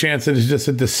 No chance that it's just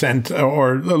a dissent,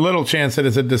 or a little chance that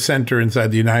it's a dissenter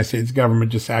inside the United States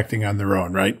government just acting on their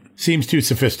own, right? Seems too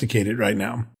sophisticated right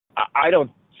now. I don't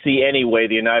see any way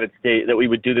the United States, that we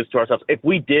would do this to ourselves.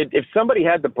 If somebody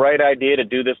had the bright idea to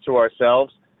do this to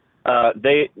ourselves,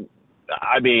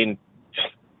 I mean,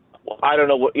 I don't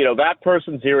know what, that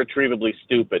person's irretrievably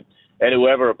stupid, and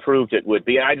whoever approved it would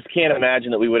be. I just can't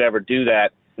imagine that we would ever do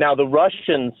that. Now, the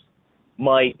Russians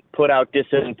might put out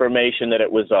disinformation that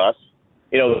it was us.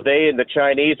 They and the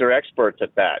Chinese are experts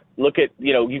at that. Look at,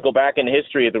 you go back in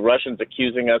history, the Russians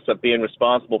accusing us of being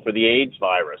responsible for the AIDS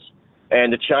virus,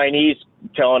 and the Chinese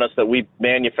telling us that we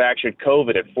manufactured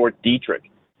COVID at Fort Detrick.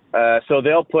 So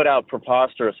they'll put out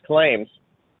preposterous claims,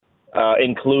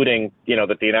 including,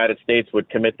 that the United States would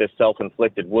commit this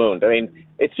self-inflicted wound. I mean,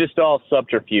 it's just all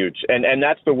subterfuge. And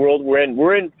that's the world we're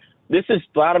in. This is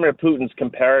Vladimir Putin's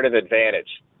comparative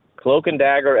advantage. Cloak and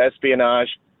dagger espionage.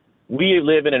 We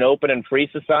live in an open and free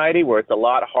society where it's a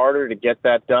lot harder to get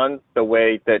that done the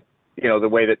way that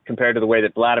compared to the way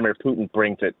that Vladimir Putin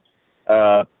brings it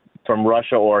from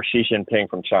Russia or Xi Jinping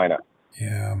from China.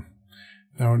 Yeah,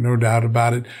 no doubt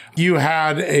about it. You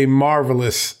had a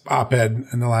marvelous op-ed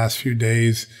in the last few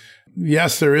days.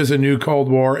 Yes, there is a new Cold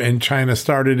War and China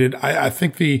started it. I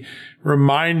think the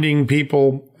reminding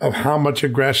people of how much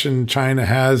aggression China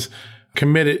has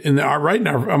committed right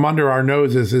now under our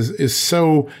noses is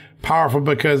so powerful,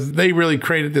 because they really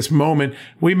created this moment.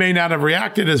 We may not have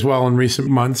reacted as well in recent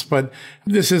months, but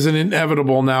this is an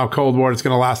inevitable now Cold War. It's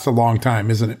going to last a long time,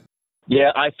 isn't it?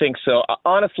 Yeah, I think so.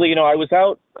 Honestly, I was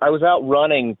out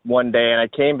running one day and I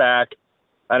came back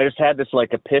and I just had this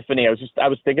epiphany. I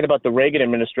was thinking about the Reagan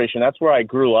administration. That's where I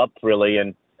grew up really.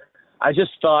 And I just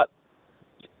thought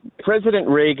President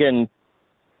Reagan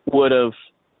would have,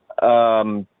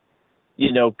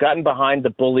 gotten behind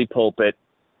the bully pulpit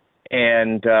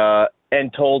and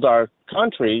told our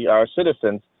country, our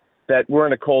citizens, that we're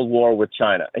in a Cold War with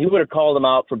China. He would have called them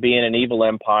out for being an evil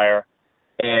empire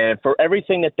and for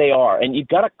everything that they are. And you've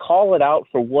got to call it out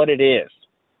for what it is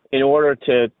in order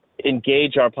to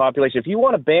engage our population. If you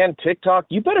want to ban TikTok,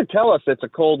 you better tell us it's a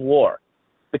Cold War,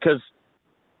 because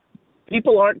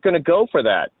people aren't going to go for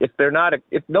that. If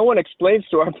no one explains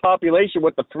to our population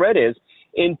what the threat is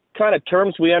in kind of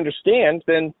terms we understand,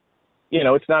 then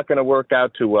it's not going to work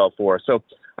out too well for us. So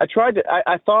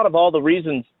I thought of all the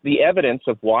reasons, the evidence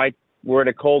of why we're in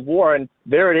a Cold War, and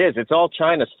there it is. It's all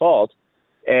China's fault.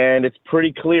 And it's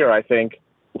pretty clear, I think,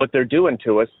 what they're doing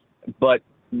to us. But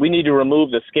we need to remove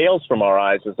the scales from our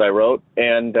eyes, as I wrote,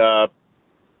 and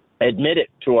admit it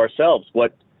to ourselves,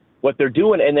 what they're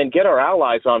doing, and then get our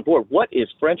allies on board. What is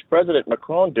French President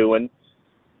Macron doing,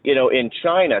 in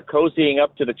China, cozying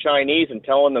up to the Chinese and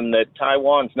telling them that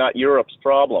Taiwan's not Europe's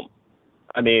problem?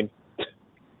 I mean,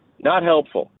 not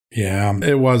helpful. Yeah,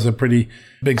 it was a pretty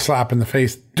big slap in the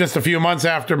face. Just a few months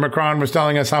after Macron was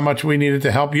telling us how much we needed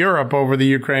to help Europe over the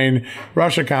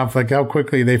Ukraine-Russia conflict, how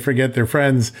quickly they forget their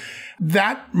friends.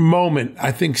 That moment,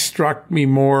 I think, struck me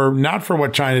more, not for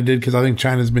what China did, because I think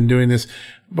China's been doing this,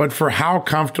 but for how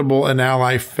comfortable an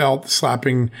ally felt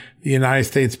slapping the United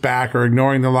States back or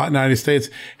ignoring the United States.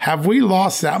 Have we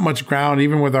lost that much ground,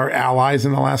 even with our allies,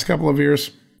 in the last couple of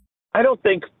years? I don't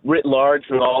think writ large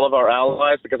with all of our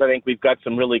allies, because I think we've got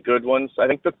some really good ones. I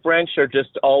think the French are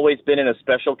just always been in a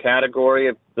special category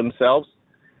of themselves.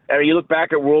 And you look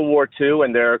back at World War II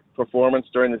and their performance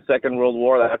during the Second World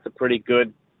War, that's a pretty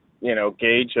good,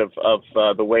 gauge of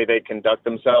the way they conduct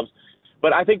themselves.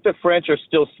 But I think the French are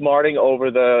still smarting over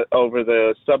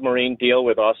the submarine deal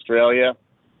with Australia.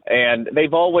 And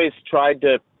they've always tried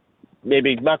to,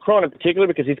 maybe Macron in particular,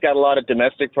 because he's got a lot of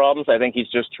domestic problems. I think he's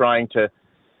just trying to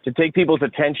take people's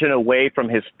attention away from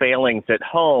his failings at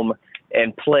home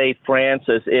and play France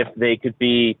as if they could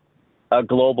be a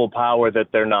global power that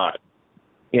they're not.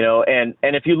 And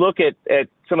if you look at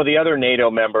some of the other NATO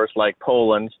members like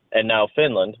Poland and now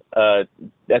Finland,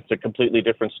 that's a completely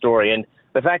different story. And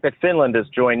the fact that Finland has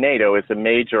joined NATO is a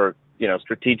major,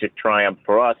 strategic triumph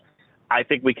for us. I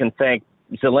think we can thank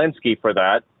Zelensky for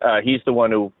that. He's the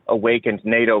one who awakened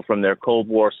NATO from their Cold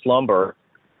War slumber.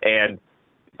 And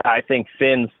I think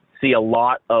Finns see a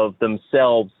lot of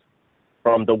themselves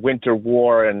from the Winter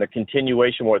War and the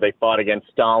continuation war they fought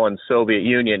against Stalin's Soviet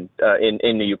Union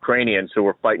in the Ukrainians who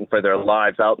were fighting for their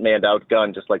lives, outmanned,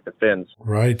 outgunned, just like the Finns.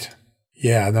 Right.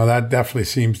 Yeah, no, that definitely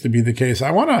seems to be the case. I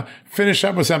want to finish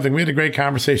up with something. We had a great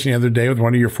conversation the other day with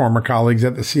one of your former colleagues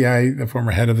at the CIA, the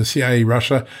former head of the CIA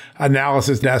Russia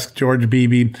analysis desk, George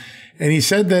Beebe. And he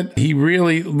said that he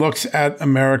really looks at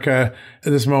America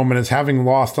at this moment as having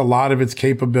lost a lot of its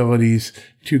capabilities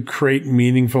to create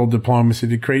meaningful diplomacy,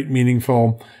 to create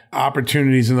meaningful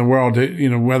opportunities in the world,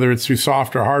 whether it's through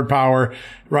soft or hard power.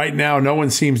 Right now, no one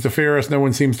seems to fear us. No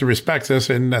one seems to respect us.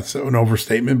 And that's an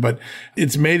overstatement, but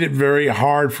it's made it very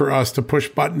hard for us to push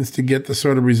buttons to get the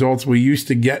sort of results we used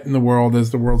to get in the world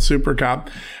as the World Super Cup.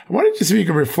 I wanted to see if you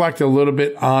could reflect a little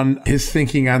bit on his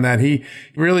thinking on that. He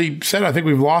really said, I think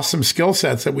we've lost some skill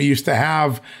sets that we used to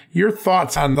have. Your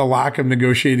thoughts on the lack of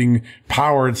negotiating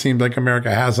power it seems like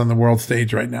America has on the world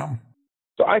stage right now?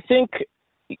 So I think,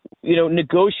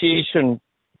 negotiation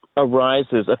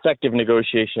arises, effective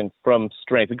negotiation, from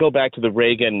strength. We go back to the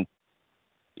Reagan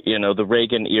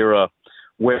era,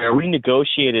 where we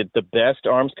negotiated the best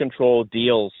arms control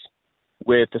deals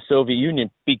with the Soviet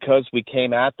Union because we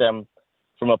came at them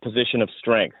from a position of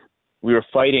strength. We were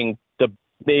fighting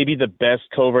maybe the best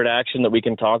covert action that we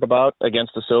can talk about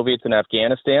against the Soviets in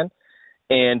Afghanistan,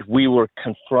 and we were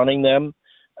confronting them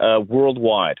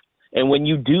worldwide. And when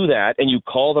you do that and you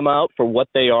call them out for what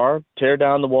they are, tear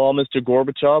down the wall, Mr.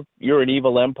 Gorbachev, you're an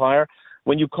evil empire.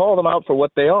 When you call them out for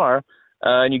what they are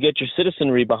and you get your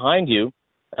citizenry behind you,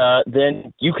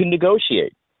 then you can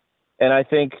negotiate. And I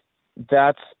think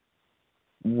that's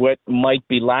what might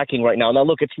be lacking right now. Now,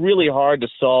 look, it's really hard to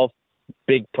solve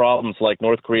big problems like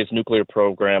North Korea's nuclear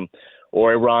program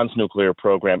or Iran's nuclear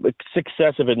program.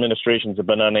 Successive administrations have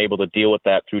been unable to deal with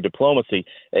that through diplomacy.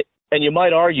 And you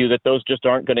might argue that those just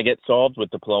aren't going to get solved with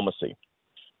diplomacy.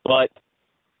 But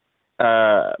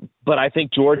I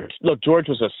think George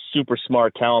was a super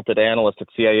smart, talented analyst at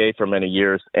CIA for many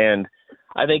years. And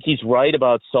I think he's right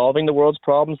about solving the world's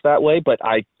problems that way. But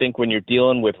I think when you're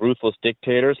dealing with ruthless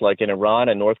dictators like in Iran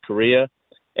and North Korea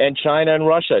and China and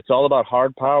Russia, it's all about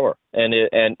hard power. And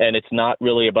it's not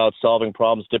really about solving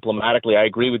problems diplomatically. I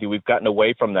agree with you. We've gotten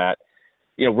away from that.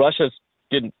 Russia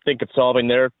didn't think of solving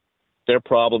their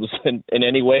problems in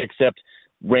any way except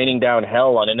raining down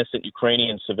hell on innocent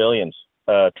Ukrainian civilians,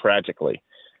 tragically.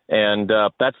 And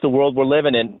that's the world we're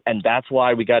living in. And that's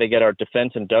why we got to get our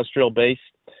defense industrial base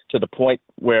to the point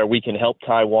where we can help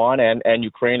Taiwan and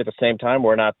Ukraine at the same time.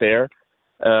 We're not there.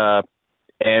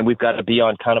 And we've got to be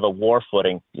on kind of a war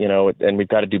footing, and we've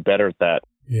got to do better at that.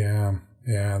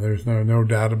 Yeah, there's no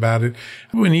doubt about it.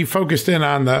 When he focused in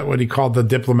on what he called the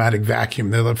diplomatic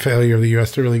vacuum, the failure of the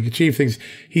U.S. to really achieve things,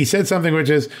 he said something which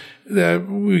is that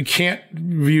we can't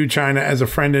view China as a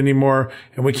friend anymore,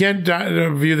 and we can't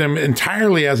view them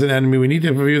entirely as an enemy. We need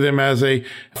to view them as a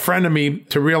frenemy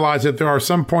to realize that there are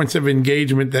some points of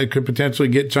engagement that could potentially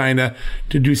get China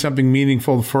to do something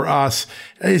meaningful for us.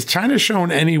 Has China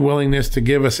shown any willingness to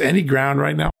give us any ground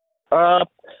right now?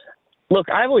 Look,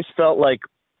 I've always felt like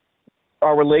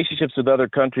our relationships with other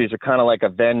countries are kind of like a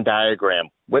Venn diagram.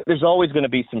 There's always going to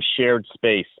be some shared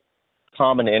space,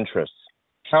 common interests,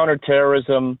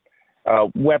 counterterrorism,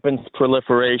 weapons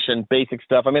proliferation, basic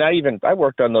stuff. I mean, I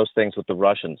worked on those things with the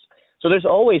Russians. So there's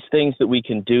always things that we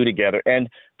can do together. And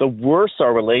the worse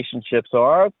our relationships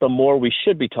are, the more we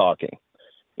should be talking.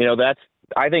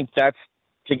 I think that's,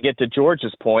 to get to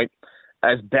George's point,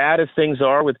 as bad as things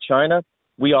are with China,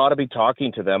 we ought to be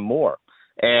talking to them more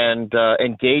and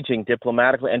engaging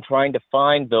diplomatically and trying to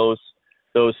find those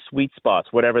sweet spots,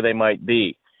 whatever they might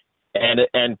be.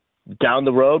 And down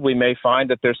the road, we may find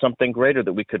that there's something greater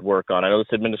that we could work on. I know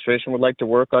this administration would like to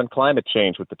work on climate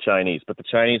change with the Chinese, but the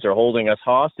Chinese are holding us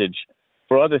hostage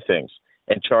for other things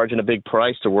and charging a big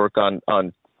price to work on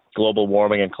global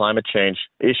warming and climate change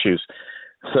issues.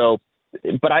 So,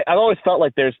 but I've always felt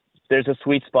like there's a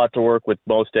sweet spot to work with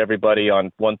most everybody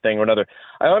on one thing or another.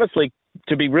 I honestly,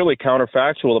 to be really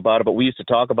counterfactual about it, but we used to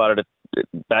talk about it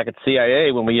back at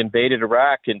CIA when we invaded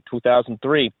Iraq in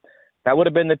 2003. That would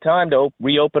have been the time to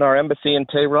reopen our embassy in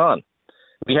Tehran.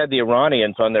 We had the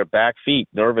Iranians on their back feet,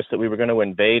 nervous that we were going to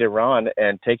invade Iran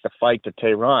and take the fight to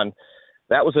Tehran.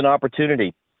 That was an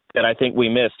opportunity that I think we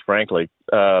missed, frankly.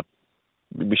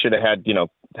 We should have had,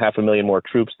 500,000 more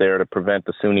troops there to prevent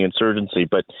the Sunni insurgency.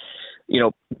 But,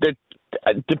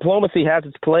 diplomacy has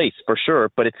its place for sure,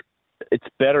 but it's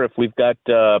better if we've got,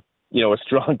 a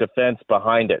strong defense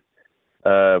behind it.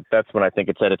 That's when I think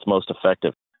it's at its most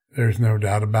effective. There's no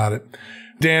doubt about it.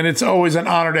 Dan, it's always an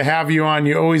honor to have you on.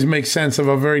 You always make sense of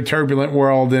a very turbulent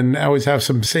world and always have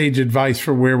some sage advice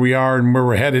for where we are and where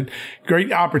we're headed.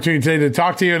 Great opportunity today to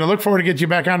talk to you, and I look forward to get you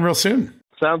back on real soon.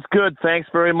 Sounds good. Thanks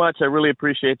very much. I really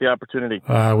appreciate the opportunity.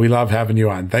 We love having you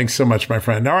on. Thanks so much, my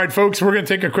friend. All right, folks, we're going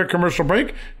to take a quick commercial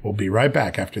break. We'll be right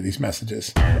back after these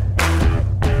messages.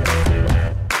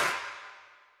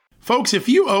 Folks, if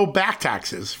you owe back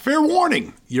taxes, fair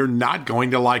warning, you're not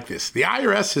going to like this. The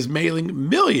IRS is mailing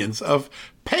millions of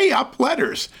pay up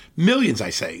letters. Millions, I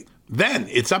say. Then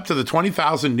it's up to the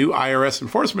 20,000 new IRS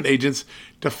enforcement agents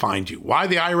to find you. Why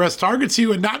the IRS targets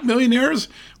you and not millionaires?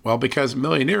 Well, because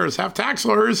millionaires have tax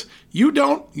lawyers. You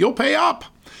don't, you'll pay up.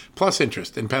 Plus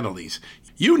interest and penalties.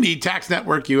 You need Tax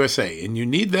Network USA, and you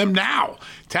need them now.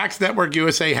 Tax Network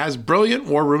USA has brilliant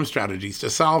war room strategies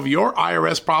to solve your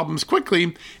IRS problems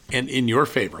quickly and in your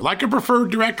favor. Like a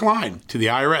preferred direct line to the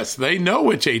IRS, they know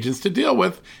which agents to deal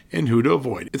with and who to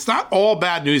avoid. It's not all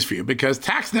bad news for you because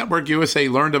Tax Network USA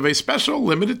learned of a special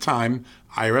limited time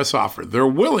IRS offer. They're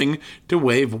willing to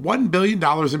waive $1 billion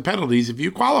in penalties if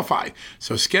you qualify.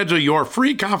 So schedule your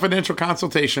free confidential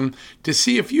consultation to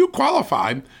see if you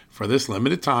qualify for this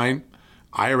limited time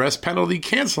IRS penalty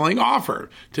canceling offer.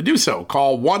 To do so,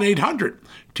 call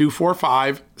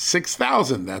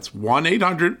 1-800-245-6000. That's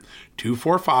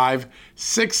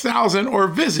 1-800-245-6000 or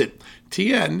visit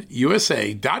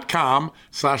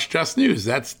tnusa.com/justnews.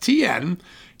 That's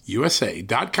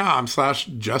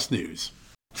tnusa.com/justnews.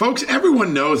 Folks,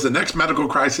 everyone knows the next medical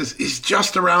crisis is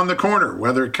just around the corner,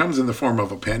 whether it comes in the form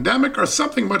of a pandemic or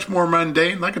something much more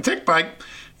mundane like a tick bite.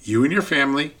 You and your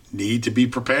family need to be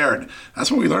prepared.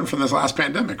 That's what we learned from this last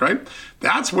pandemic, right?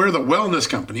 That's where the Wellness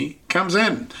Company comes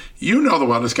in. You know the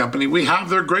Wellness Company. We have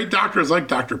their great doctors like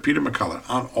Dr. Peter McCullough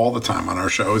on all the time on our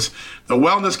shows. The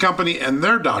Wellness Company and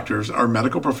their doctors are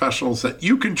medical professionals that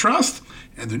you can trust,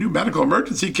 and the new medical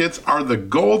emergency kits are the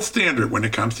gold standard when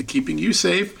it comes to keeping you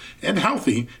safe and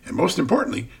healthy, and most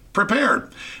importantly, prepared.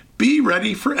 Be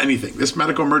ready for anything. This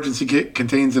medical emergency kit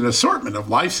contains an assortment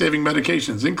of life-saving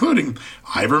medications, including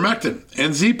ivermectin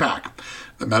and Z-Pak.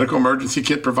 The medical emergency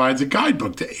kit provides a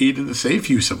guidebook to aid in the safe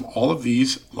use of all of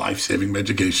these life-saving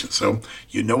medications, so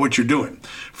you know what you're doing.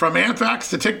 From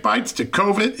anthrax to tick bites to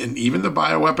COVID and even the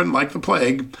bioweapon like the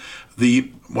plague,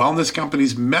 the Wellness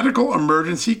Company's medical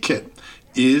emergency kit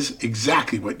is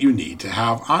exactly what you need to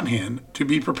have on hand to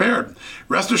be prepared.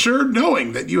 Rest assured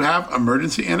knowing that you have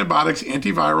emergency antibiotics,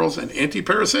 antivirals, and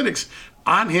antiparasitics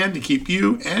on hand to keep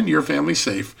you and your family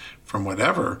safe from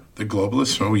whatever the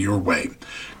globalists throw your way.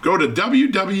 Go to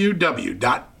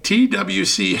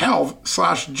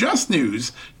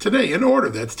www.twchealth/justnews today and order.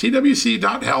 That's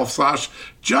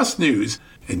twc.health/justnews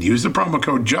and use the promo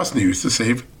code JUSTNEWS to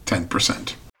save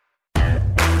 10%.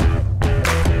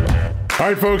 All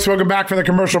right, folks, welcome back from the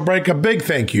commercial break. A big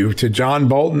thank you to John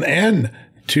Bolton and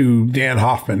to Dan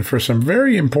Hoffman for some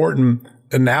very important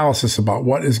analysis about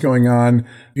what is going on.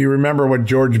 You remember what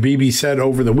George Beebe said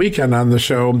over the weekend on the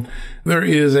show. There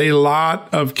is a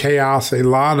lot of chaos, a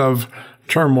lot of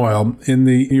turmoil in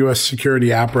the U.S.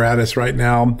 security apparatus right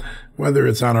now, whether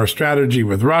it's on our strategy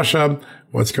with Russia,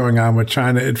 what's going on with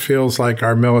China. It feels like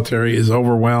our military is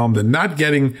overwhelmed and not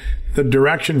getting the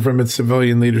direction from its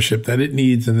civilian leadership that it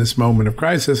needs in this moment of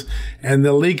crisis. And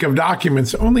the leak of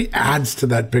documents only adds to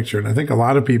that picture. And I think a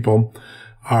lot of people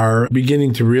are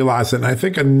beginning to realize it. And I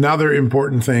think another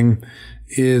important thing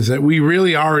is that we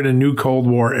really are in a new Cold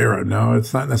War era. No,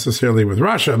 it's not necessarily with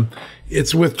Russia.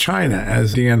 It's with China,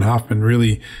 as Dan Hoffman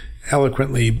really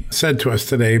eloquently said to us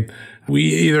today. We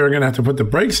either are going to have to put the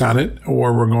brakes on it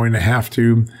or we're going to have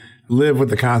to live with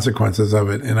the consequences of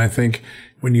it. And I think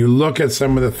when you look at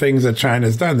some of the things that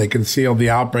China's done, they concealed the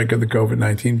outbreak of the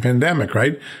COVID-19 pandemic,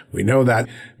 right? We know that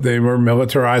they were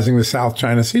militarizing the South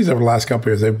China Seas over the last couple of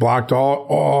years. They blocked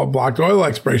blocked oil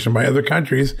exploration by other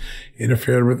countries,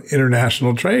 interfered with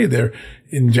international trade. They're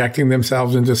injecting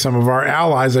themselves into some of our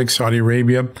allies like Saudi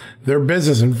Arabia, their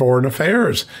business and foreign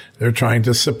affairs. They're trying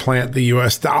to supplant the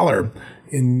U.S. dollar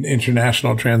in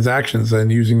international transactions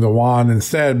and using the yuan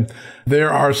instead.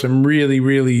 There are some really,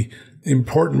 really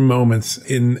important moments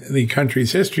in the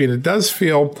country's history. And it does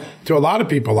feel to a lot of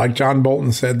people, like John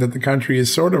Bolton said, that the country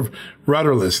is sort of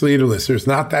rudderless, leaderless. There's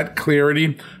not that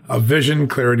clarity of vision,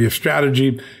 clarity of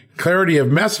strategy, clarity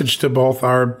of message to both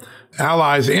our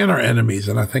allies and our enemies.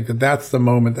 And I think that that's the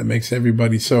moment that makes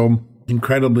everybody so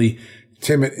incredibly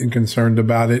timid and concerned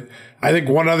about it. I think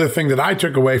one other thing that I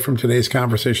took away from today's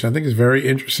conversation, I think is very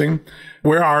interesting.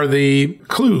 Where are the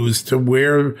clues to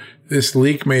where this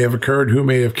leak may have occurred, who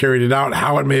may have carried it out,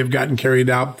 how it may have gotten carried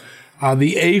out?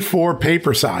 The A4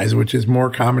 paper size, which is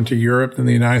more common to Europe than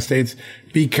the United States,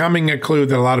 becoming a clue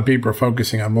that a lot of people are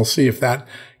focusing on. We'll see if that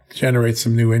generates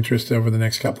some new interest over the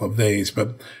next couple of days,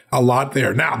 but a lot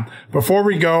there. Now, before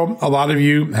we go, a lot of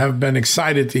you have been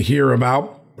excited to hear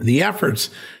about the efforts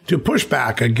to push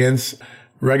back against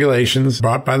regulations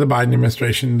brought by the Biden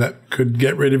administration that could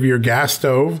get rid of your gas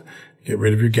stove, get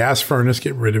rid of your gas furnace,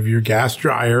 get rid of your gas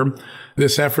dryer.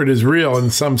 This effort is real. In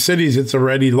some cities, it's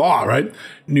already law, right?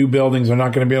 New buildings are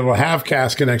not going to be able to have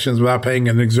gas connections without paying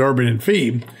an exorbitant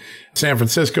fee. San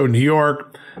Francisco, New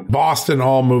York, Boston,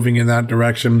 all moving in that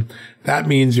direction. That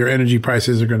means your energy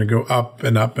prices are going to go up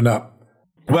and up and up.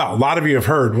 Well, a lot of you have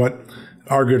heard what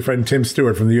our good friend Tim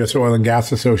Stewart from the U.S. Oil and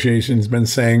Gas Association has been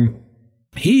saying.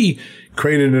 He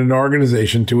created an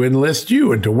organization to enlist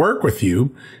you and to work with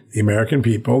you, the American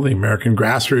people, the American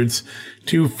grassroots,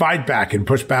 to fight back and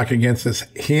push back against this.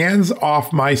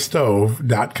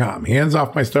 Handsoffmystove.com.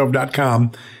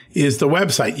 Handsoffmystove.com is the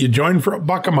website. You join for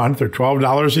 $1 a month or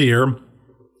 $12 a year.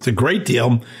 It's a great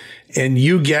deal. And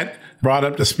you get brought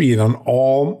up to speed on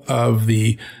all of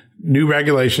the new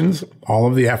regulations, all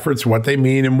of the efforts, what they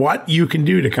mean, and what you can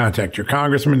do to contact your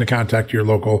congressman, to contact your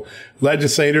local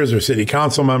legislators or city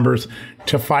council members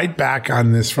to fight back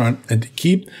on this front and to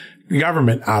keep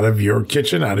government out of your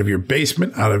kitchen, out of your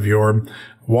basement, out of your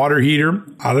water heater,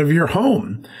 out of your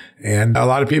home. And a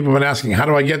lot of people have been asking, how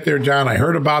do I get there, John? I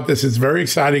heard about this. It's very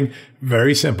exciting,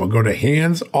 very simple. Go to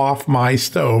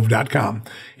handsoffmystove.com.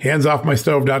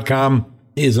 Handsoffmystove.com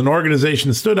is an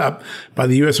organization stood up by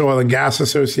the U.S. Oil and Gas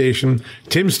Association,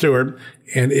 Tim Stewart,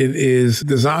 and it is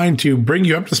designed to bring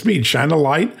you up to speed, shine a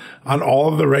light on all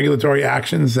of the regulatory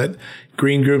actions that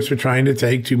green groups are trying to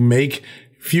take to make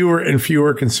fewer and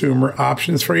fewer consumer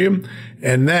options for you,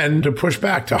 and then to push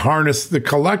back, to harness the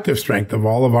collective strength of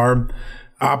all of our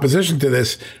opposition to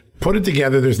this. Put it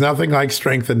together. There's nothing like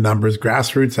strength in numbers.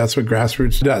 Grassroots, that's what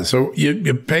grassroots does. So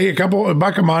you pay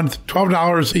 $1 a month,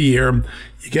 $12 a year.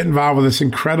 You get involved with this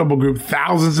incredible group.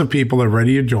 Thousands of people are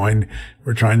ready to join.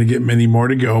 We're trying to get many more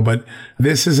to go. But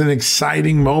this is an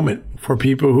exciting moment for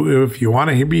people who, if you want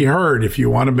to be heard, if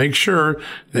you want to make sure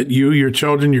that you, your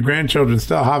children, your grandchildren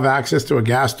still have access to a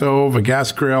gas stove, a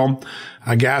gas grill,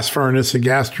 a gas furnace, a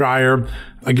gas dryer,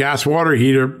 a gas water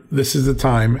heater, this is the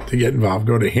time to get involved.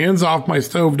 Go to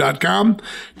handsoffmystove.com.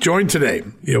 Join today.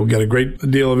 You'll get a great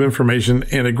deal of information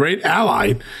and a great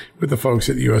ally with the folks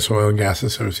at the U.S. Oil and Gas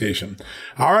Association.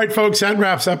 All right, folks, that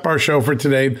wraps up our show for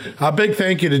today. A big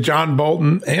thank you to John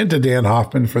Bolton and to Dan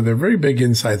Hoffman for their very big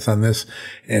insights on this,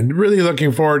 and really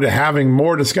looking forward to having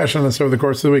more discussion on this over the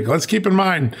course of the week. Let's keep in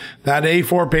mind that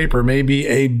A4 paper may be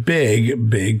a big,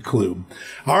 big clue.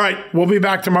 All right, we'll be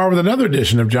back tomorrow with another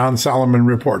edition of John Solomon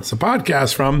Reports, the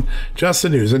podcast from Just the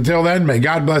News. Until then, may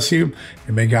God bless you,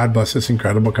 and may God bless this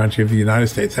incredible country of the United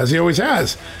States, as he always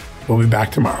has. We'll be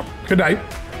back tomorrow. Good night.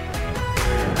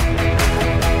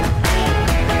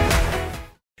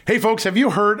 Hey folks, have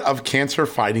you heard of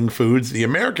cancer-fighting foods? The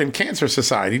American Cancer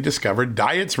Society discovered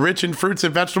diets rich in fruits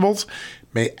and vegetables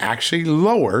may actually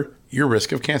lower your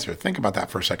risk of cancer. Think about that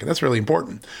for a second. That's really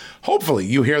important. Hopefully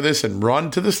you hear this and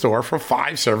run to the store for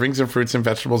 5 servings of fruits and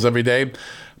vegetables every day.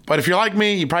 But if you're like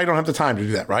me, you probably don't have the time to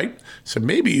do that, right? So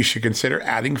maybe you should consider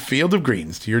adding Field of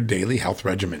Greens to your daily health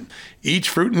regimen. Each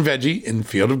fruit and veggie in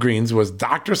Field of Greens was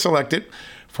doctor selected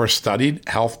for studied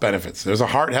health benefits. There's a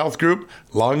heart health group,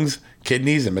 lungs,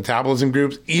 kidneys, and metabolism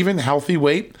groups, even healthy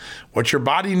weight. What your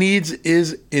body needs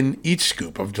is in each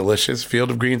scoop of delicious Field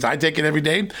of Greens. I take it every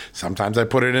day. Sometimes I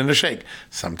put it in a shake.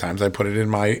 Sometimes I put it in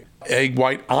my egg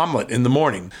white omelet in the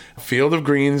morning. Field of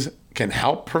Greens can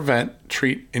help prevent,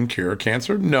 treat, and cure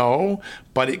cancer? No,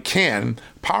 but it can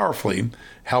powerfully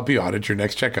help you out at your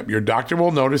next checkup. Your doctor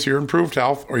will notice your improved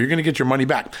health, or you're going to get your money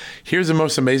back. Here's the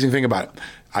most amazing thing about it.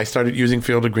 I started using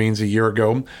Field of Greens a year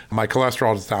ago. My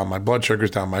cholesterol is down, my blood sugar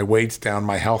is down, my weight's down,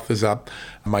 my health is up,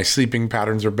 my sleeping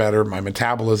patterns are better, my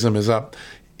metabolism is up.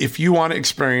 If you want to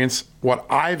experience what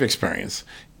I've experienced,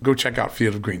 go check out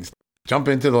Field of Greens. Jump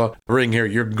into the ring here.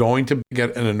 You're going to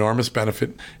get an enormous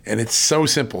benefit, and it's so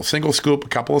simple. Single scoop, a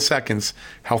couple of seconds,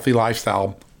 healthy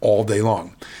lifestyle all day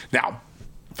long. Now,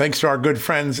 thanks to our good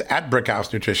friends at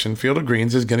Brickhouse Nutrition, Field of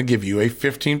Greens is going to give you a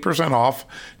 15% off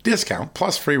discount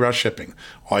plus free rush shipping.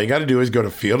 All you got to do is go to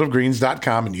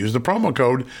fieldofgreens.com and use the promo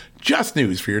code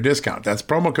JUSTNEWS for your discount. That's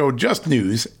promo code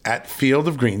JUSTNEWS at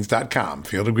fieldofgreens.com.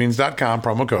 Fieldofgreens.com,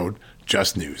 promo code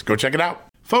JUSTNEWS. Go check it out.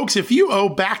 Folks, if you owe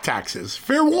back taxes,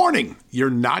 fair warning, you're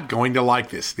not going to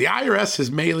like this. The IRS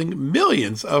is mailing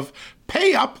millions of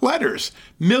pay-up letters.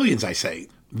 Millions, I say.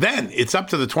 Then it's up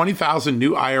to the 20,000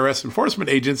 new IRS enforcement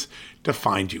agents to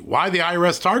find you. Why the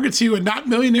IRS targets you and not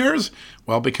millionaires?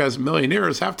 Well, because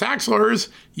millionaires have tax lawyers.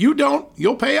 You don't,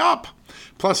 you'll pay up.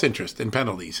 Plus interest and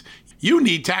penalties. You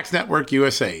need Tax Network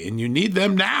USA, and you need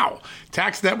them now.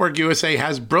 Tax Network USA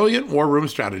has brilliant war room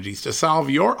strategies to solve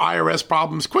your IRS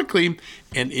problems quickly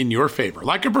and in your favor.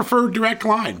 Like a preferred direct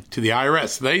line to the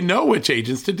IRS, they know which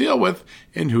agents to deal with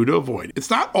and who to avoid.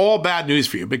 It's not all bad news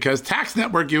for you, because Tax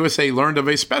Network USA learned of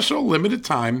a special limited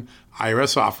time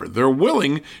IRS offer. They're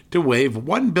willing to waive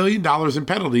 $1 billion in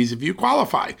penalties if you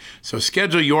qualify. So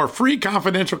schedule your free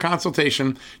confidential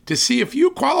consultation to see if you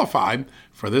qualify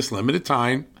for this limited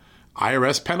time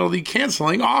IRS penalty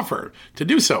canceling offer. To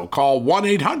do so, call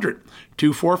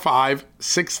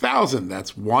 1-800-245-6000.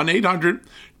 That's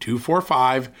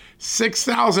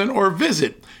 1-800-245-6000 or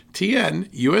visit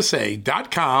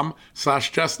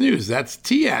tnusa.com/justnews. That's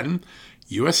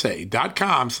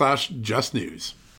tnusa.com/justnews.